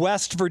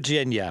 West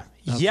Virginia.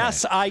 Okay.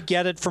 Yes, I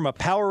get it from a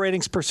power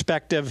ratings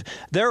perspective.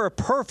 They're a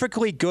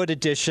perfectly good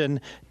addition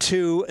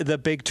to the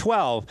Big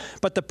 12.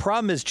 But the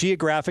problem is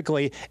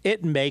geographically,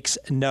 it makes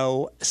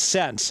no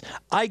sense.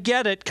 I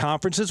get it.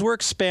 Conferences were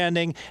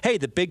expanding. Hey,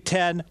 the Big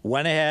 10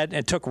 went ahead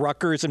and took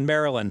Rutgers and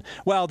Maryland.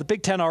 Well, the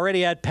Big 10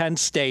 already had Penn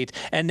State,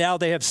 and now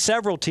they have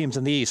several teams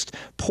in the East.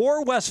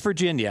 Poor West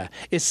Virginia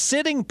is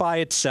sitting by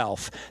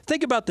itself.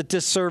 Think about the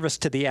disservice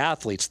to the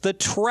athletes, the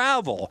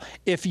travel.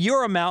 If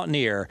you're a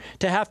Mountaineer,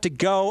 to have to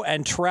go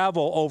and travel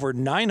over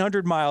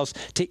 900 miles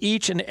to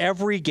each and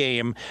every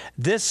game.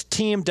 This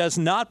team does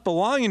not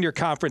belong in your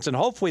conference, and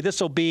hopefully this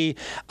will be,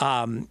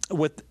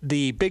 with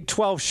the Big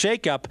 12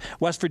 shakeup,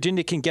 West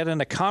Virginia can get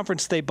in a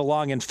conference they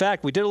belong. In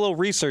fact, we did a little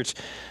research.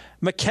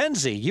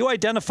 Mackenzie, you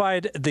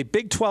identified the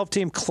Big 12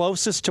 team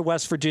closest to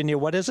West Virginia.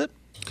 What is it?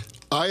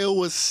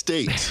 Iowa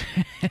State,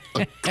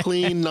 a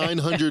clean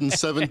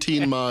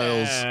 917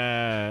 miles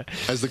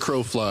as the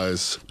crow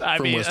flies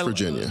from West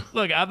Virginia.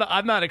 Look,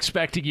 I'm not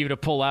expecting you to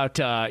pull out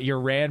your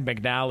Rand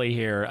McNally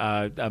here,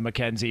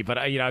 Mackenzie, but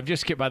I'm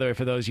just kidding. By the way,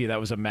 for those of you, that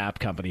was a map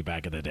company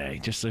back in the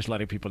day. Just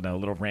letting people know, a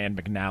little Rand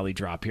McNally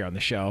drop here on the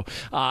show.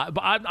 But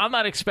I'm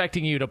not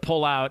expecting you to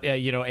pull out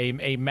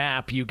a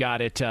map you got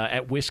it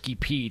at Whiskey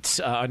Pete's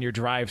on your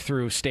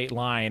drive-through state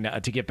line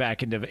to get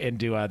back into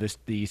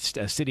the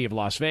city of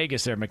Las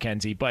Vegas there,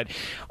 Mackenzie. But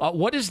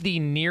what is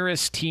the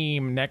nearest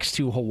team next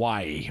to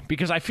Hawaii?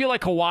 Because I feel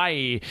like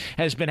Hawaii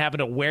has been having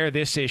to wear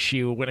this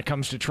issue when it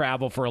comes to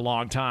travel for a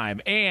long time.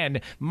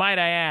 And might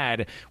I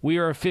add, we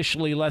are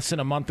officially less than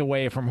a month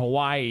away from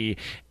Hawaii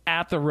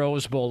at the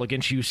Rose Bowl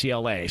against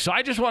UCLA. So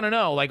I just want to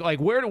know,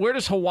 where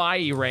does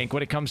Hawaii rank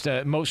when it comes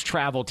to most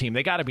travel team?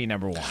 They got to be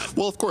number one.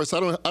 Well, of course,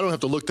 I don't have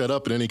to look that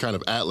up in any kind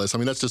of atlas. I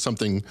mean, that's just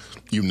something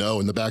in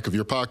the back of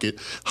your pocket.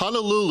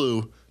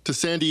 Honolulu to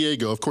San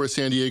Diego, of course,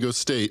 San Diego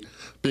State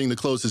being the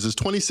closest, is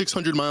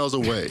 2,600 miles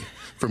away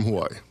from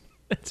Hawaii.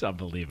 That's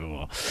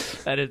unbelievable.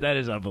 That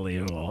is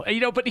unbelievable.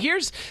 But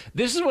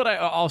this is what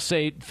I'll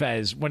say,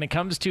 Fez, when it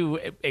comes to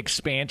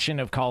expansion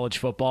of college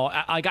football.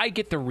 I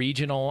get the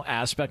regional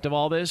aspect of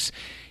all this.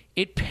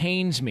 It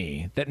pains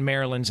me that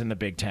Maryland's in the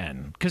Big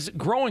Ten, because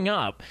growing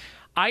up,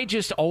 I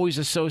just always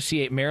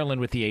associate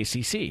Maryland with the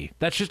ACC.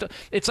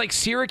 It's like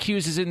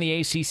Syracuse is in the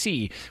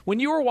ACC.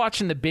 When you were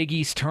watching the Big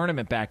East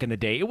tournament back in the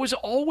day, it was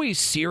always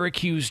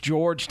Syracuse,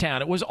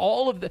 Georgetown. It was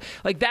all of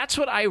that's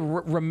what I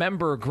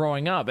remember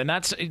growing up. And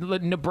that's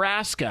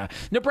Nebraska.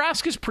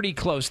 Nebraska's pretty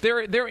close. They're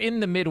in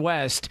the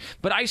Midwest,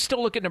 but I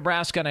still look at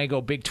Nebraska and I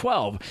go Big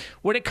 12.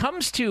 When it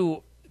comes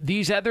to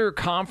these other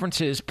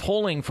conferences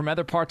pulling from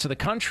other parts of the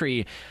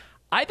country,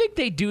 I think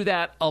they do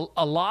that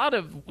a lot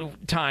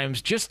of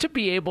times just to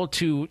be able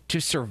to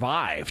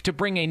survive, to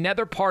bring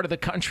another part of the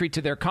country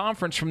to their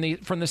conference from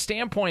the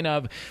standpoint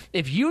of,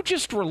 if you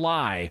just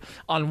rely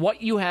on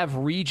what you have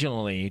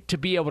regionally to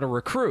be able to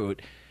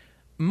recruit,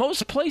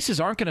 most places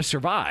aren't going to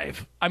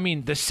survive. I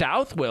mean, the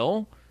South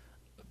will,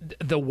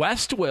 the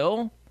West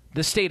will,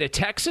 the state of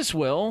Texas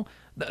will,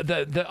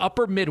 the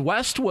upper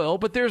Midwest will,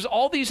 but there's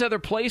all these other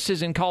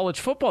places in college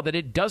football that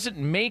it doesn't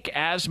make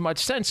as much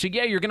sense. So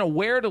yeah, you're going to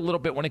wear it a little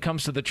bit when it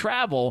comes to the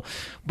travel,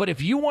 but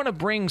if you want to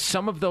bring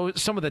some of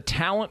the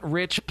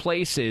talent-rich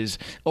places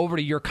over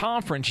to your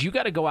conference, you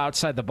got to go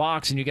outside the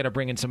box and you got to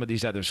bring in some of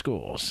these other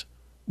schools.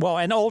 Well,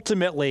 and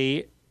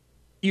ultimately,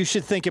 you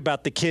should think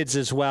about the kids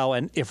as well.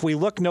 And if we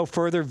look no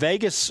further,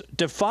 Vegas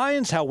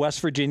defines how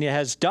West Virginia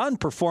has done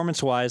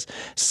performance-wise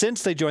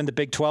since they joined the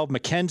Big 12.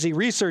 McKenzie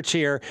research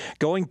here,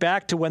 going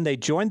back to when they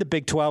joined the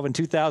Big 12 in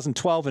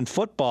 2012 in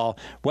football,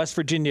 West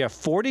Virginia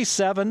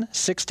 47,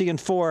 60, and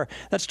 4.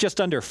 That's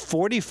just under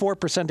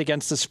 44%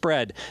 against the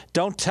spread.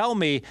 Don't tell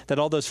me that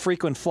all those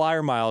frequent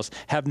flyer miles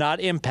have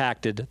not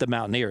impacted the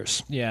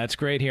Mountaineers. Yeah, it's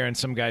great hearing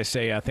some guys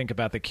say, think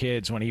about the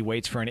kids when he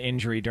waits for an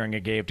injury during a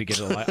game to get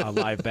a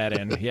live bet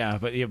in. Yeah,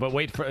 but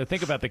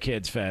think about the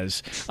kids,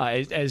 Fez.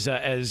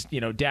 As you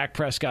know, Dak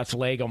Prescott's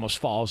leg almost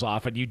falls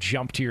off, and you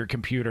jump to your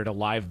computer to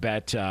live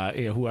bet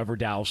whoever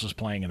Dallas was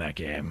playing in that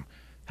game.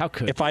 How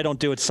could if I don't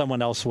do it,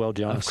 someone else will,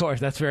 Jones. Of course,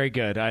 that's very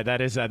good.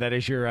 That is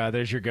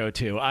your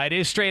go-to. It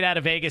is Straight Out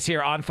of Vegas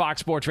here on Fox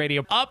Sports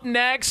Radio. Up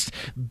next,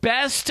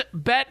 Best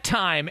Bet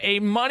Time, a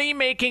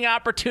money-making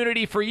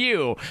opportunity for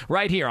you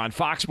right here on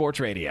Fox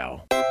Sports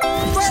Radio.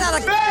 Straight out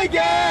of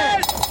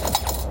Vegas!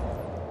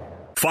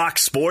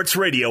 Fox Sports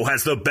Radio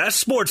has the best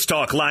sports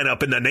talk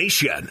lineup in the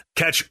nation.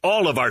 Catch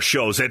all of our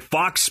shows at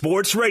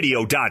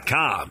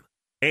foxsportsradio.com.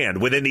 And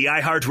within the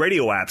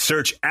iHeartRadio app,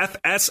 search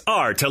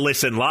FSR to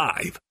listen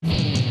live.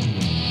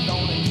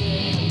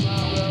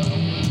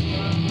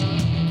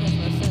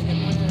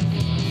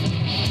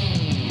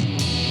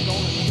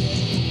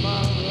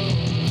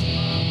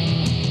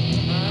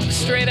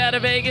 Straight Out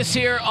of Vegas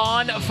here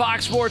on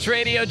Fox Sports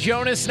Radio.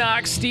 Jonas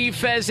Knox, Steve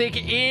Fezzik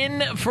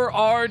in for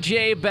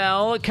RJ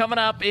Bell. Coming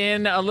up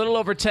in a little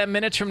over 10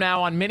 minutes from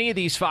now on many of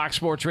these Fox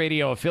Sports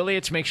Radio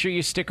affiliates. Make sure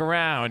you stick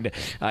around.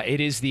 It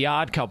is the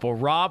odd couple.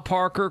 Rob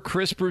Parker,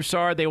 Chris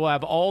Broussard. They will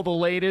have all the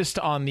latest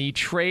on the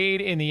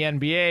trade in the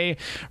NBA.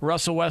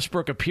 Russell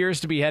Westbrook appears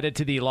to be headed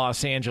to the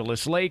Los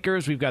Angeles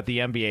Lakers. We've got the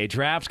NBA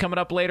drafts coming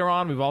up later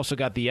on. We've also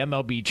got the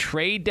MLB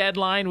trade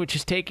deadline, which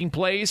is taking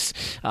place.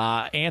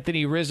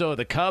 Anthony Rizzo of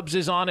the Cubs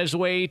is on his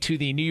way to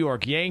the New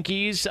York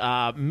Yankees.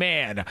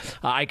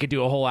 I could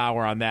do a whole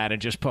hour on that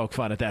and just poke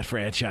fun at that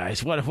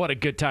franchise. What a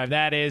good time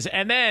that is.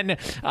 And then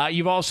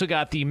you've also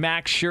got the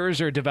Max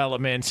Scherzer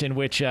developments in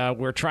which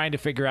we're trying to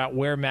figure out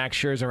where Max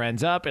Scherzer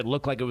ends up. It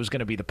looked like it was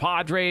going to be the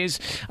Padres,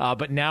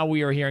 but now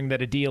we are hearing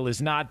that a deal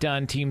is not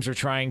done. Teams are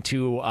trying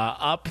to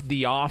up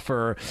the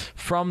offer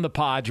from the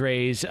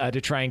Padres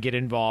to try and get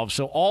involved.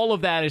 So all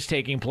of that is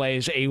taking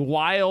place. A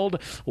wild,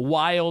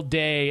 wild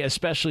day,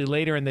 especially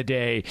later in the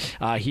day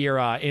here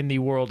in the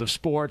world of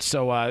sports.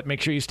 So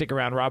make sure you stick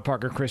around. Rob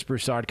Parker, Chris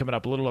Broussard coming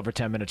up a little over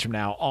 10 minutes from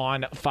now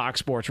on Fox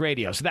Sports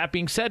Radio. So that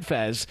being said,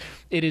 Fez,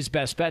 it is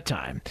best bet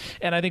time.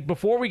 And I think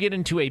before we get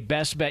into a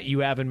best bet you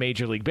have in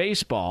Major League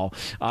Baseball,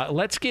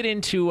 let's get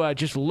into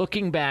just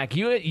looking back.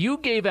 You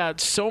gave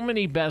out so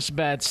many best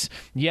bets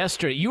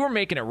yesterday. You were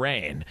making it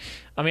rain.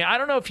 I mean, I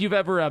don't know if you've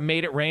ever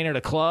made it rain at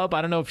a club.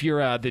 I don't know if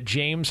you're the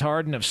James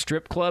Harden of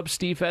strip clubs,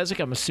 Steve Fezzik.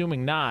 I'm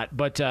assuming not.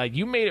 But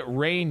you made it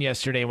rain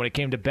yesterday when it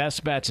came to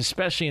best bets,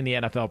 especially in the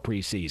NFL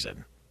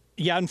preseason.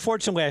 Yeah,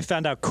 unfortunately, I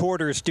found out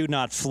quarters do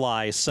not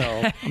fly, so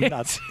I'm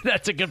not.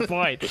 That's a good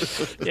point.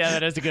 Yeah,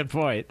 that is a good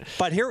point.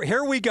 But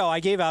here we go. I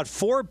gave out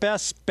 4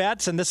 best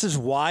bets, and this is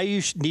why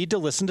you need to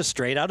listen to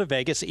Straight Out of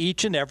Vegas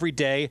each and every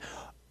day.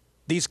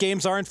 These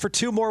games aren't for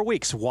 2 more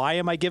weeks. Why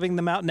am I giving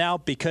them out now?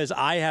 Because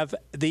I have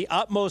the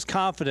utmost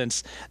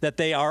confidence that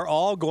they are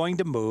all going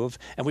to move,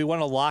 and we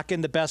want to lock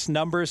in the best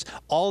numbers.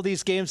 All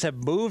these games have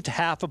moved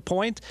half a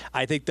point.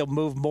 I think they'll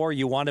move more.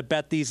 You want to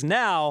bet these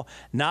now,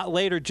 not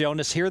later,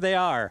 Jonas. Here they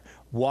are.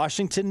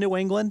 Washington, New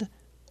England,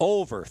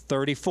 over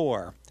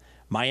 34.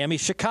 Miami,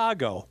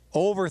 Chicago,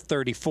 over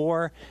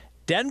 34.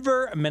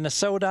 Denver,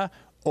 Minnesota,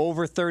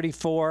 over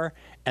 34.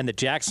 And the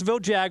Jacksonville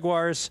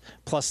Jaguars,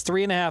 plus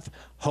 3.5,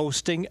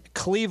 hosting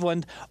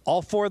Cleveland.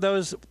 All 4 of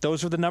those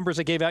were the numbers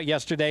I gave out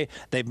yesterday.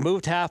 They've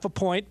moved half a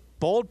point.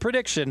 Bold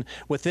prediction.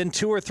 Within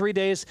 2 or 3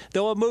 days,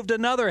 they'll have moved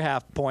another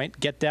half point.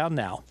 Get down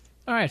now.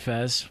 All right,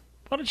 Fez.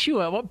 Why don't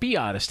you be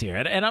honest here?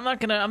 And I'm not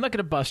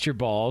gonna bust your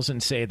balls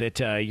and say that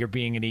you're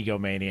being an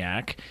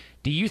egomaniac.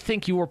 Do you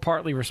think you were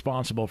partly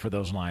responsible for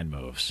those line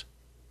moves?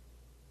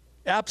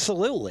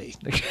 Absolutely.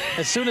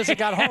 As soon as I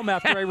got home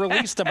after I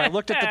released them, I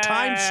looked at the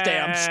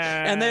timestamps,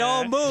 and they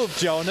all moved,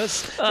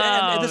 Jonas.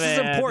 And this is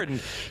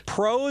important.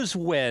 Pros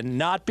win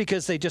not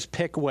because they just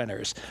pick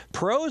winners.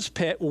 Pros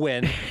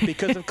win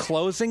because of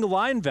closing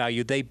line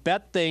value. They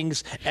bet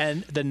things,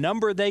 and the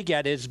number they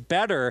get is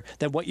better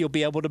than what you'll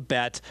be able to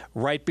bet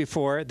right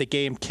before the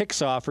game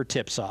kicks off or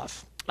tips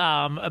off.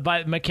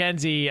 But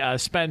Mackenzie,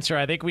 Spencer,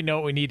 I think we know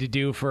what we need to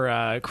do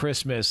for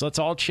Christmas. Let's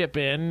all chip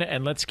in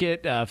and let's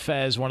get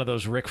Fez one of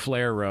those Ric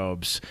Flair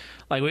robes.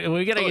 Like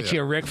we got to get you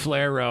a Ric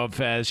Flair robe,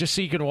 Fez, just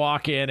so you can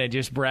walk in and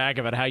just brag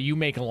about how you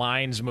make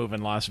lines move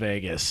in Las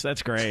Vegas.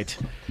 That's great.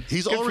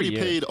 He's Good already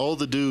paid all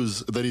the dues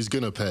that he's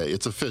going to pay.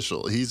 It's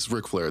official. He's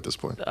Ric Flair at this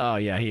point. Oh,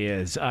 yeah, he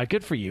is.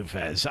 Good for you,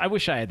 Fez. I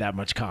wish I had that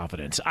much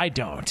confidence. I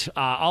don't.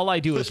 All I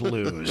do is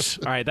lose.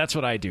 All right, that's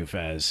what I do,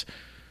 Fez.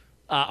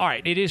 All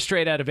right, it is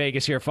Straight Out of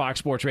Vegas here, Fox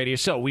Sports Radio.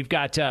 So we've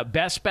got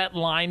best bet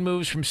line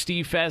moves from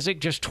Steve Fezzik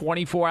just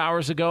 24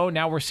 hours ago.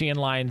 Now we're seeing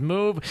lines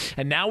move.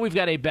 And now we've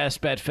got a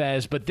best bet,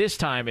 Fez, but this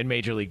time in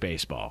Major League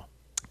Baseball.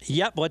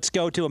 Yep, let's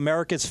go to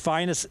America's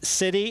finest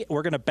city.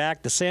 We're going to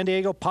back the San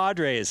Diego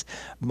Padres,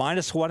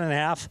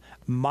 -1.5,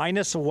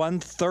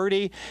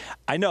 -130.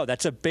 I know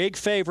that's a big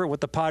favorite with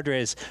the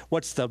Padres.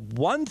 What's the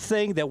one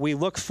thing that we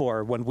look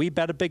for when we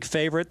bet a big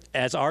favorite?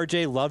 As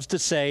RJ loves to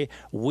say,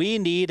 we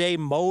need a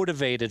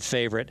motivated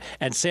favorite.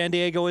 And San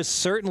Diego is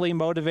certainly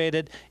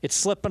motivated. It's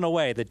slipping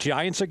away. The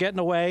Giants are getting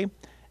away.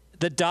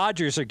 The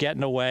Dodgers are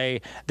getting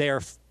away. They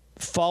are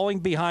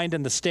falling behind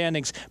in the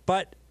standings.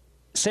 But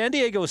San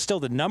Diego is still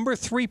the number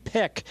 3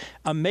 pick,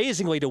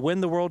 amazingly, to win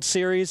the World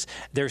Series.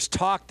 There's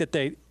talk that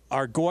they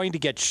are going to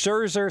get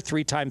Scherzer,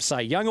 3-time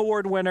Cy Young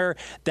Award winner.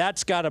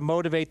 That's got to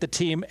motivate the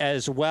team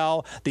as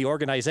well. The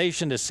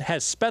organization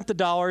has spent the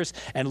dollars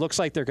and looks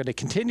like they're going to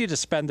continue to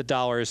spend the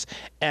dollars.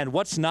 And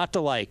what's not to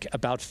like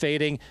about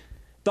fading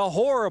the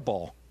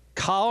horrible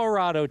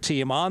Colorado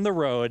team on the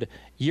road,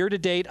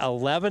 year-to-date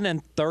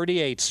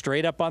 11-38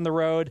 straight up on the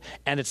road,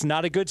 and it's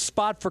not a good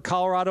spot for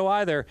Colorado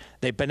either.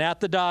 They've been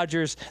at the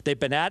Dodgers. They've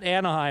been at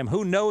Anaheim.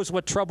 Who knows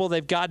what trouble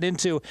they've gotten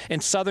into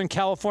in Southern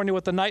California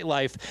with the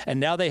nightlife, and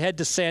now they head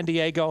to San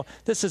Diego.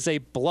 This is a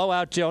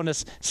blowout,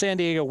 Jonas. San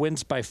Diego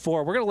wins by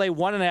 4. We're going to lay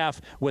 1.5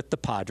 with the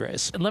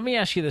Padres. Let me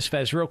ask you this,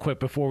 Fez, real quick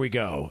before we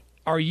go.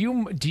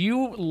 Do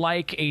you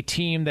like a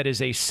team that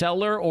is a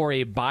seller or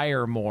a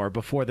buyer more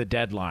before the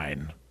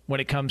deadline when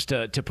it comes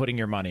to putting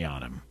your money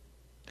on them?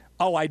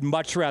 Oh, I'd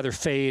much rather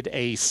fade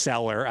a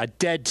seller, a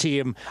dead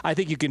team. I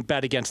think you can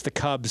bet against the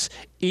Cubs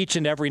each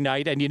and every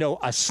night. And,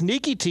 a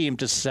sneaky team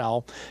to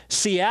sell,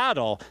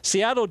 Seattle.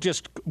 Seattle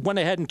just went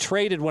ahead and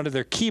traded one of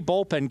their key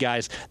bullpen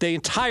guys. The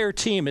entire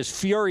team is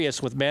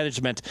furious with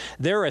management.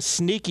 They're a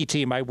sneaky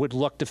team I would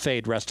look to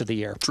fade rest of the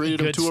year. Traded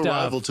him to a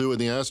rival, too, in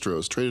the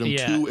Astros. Traded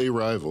him to a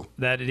rival.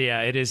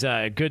 It is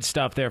good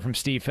stuff there from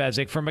Steve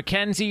Fezzik. From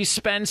Mackenzie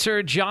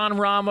Spencer, John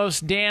Ramos,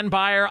 Dan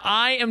Byer,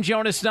 I am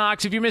Jonas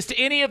Knox. If you missed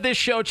any of this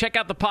show, check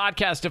out the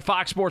podcast at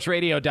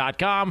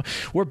foxsportsradio.com.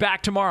 We're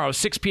back tomorrow,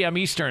 6 p.m.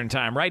 Eastern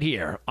time, right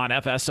here on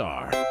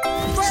FSR.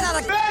 Straight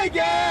out of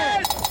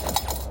Vegas!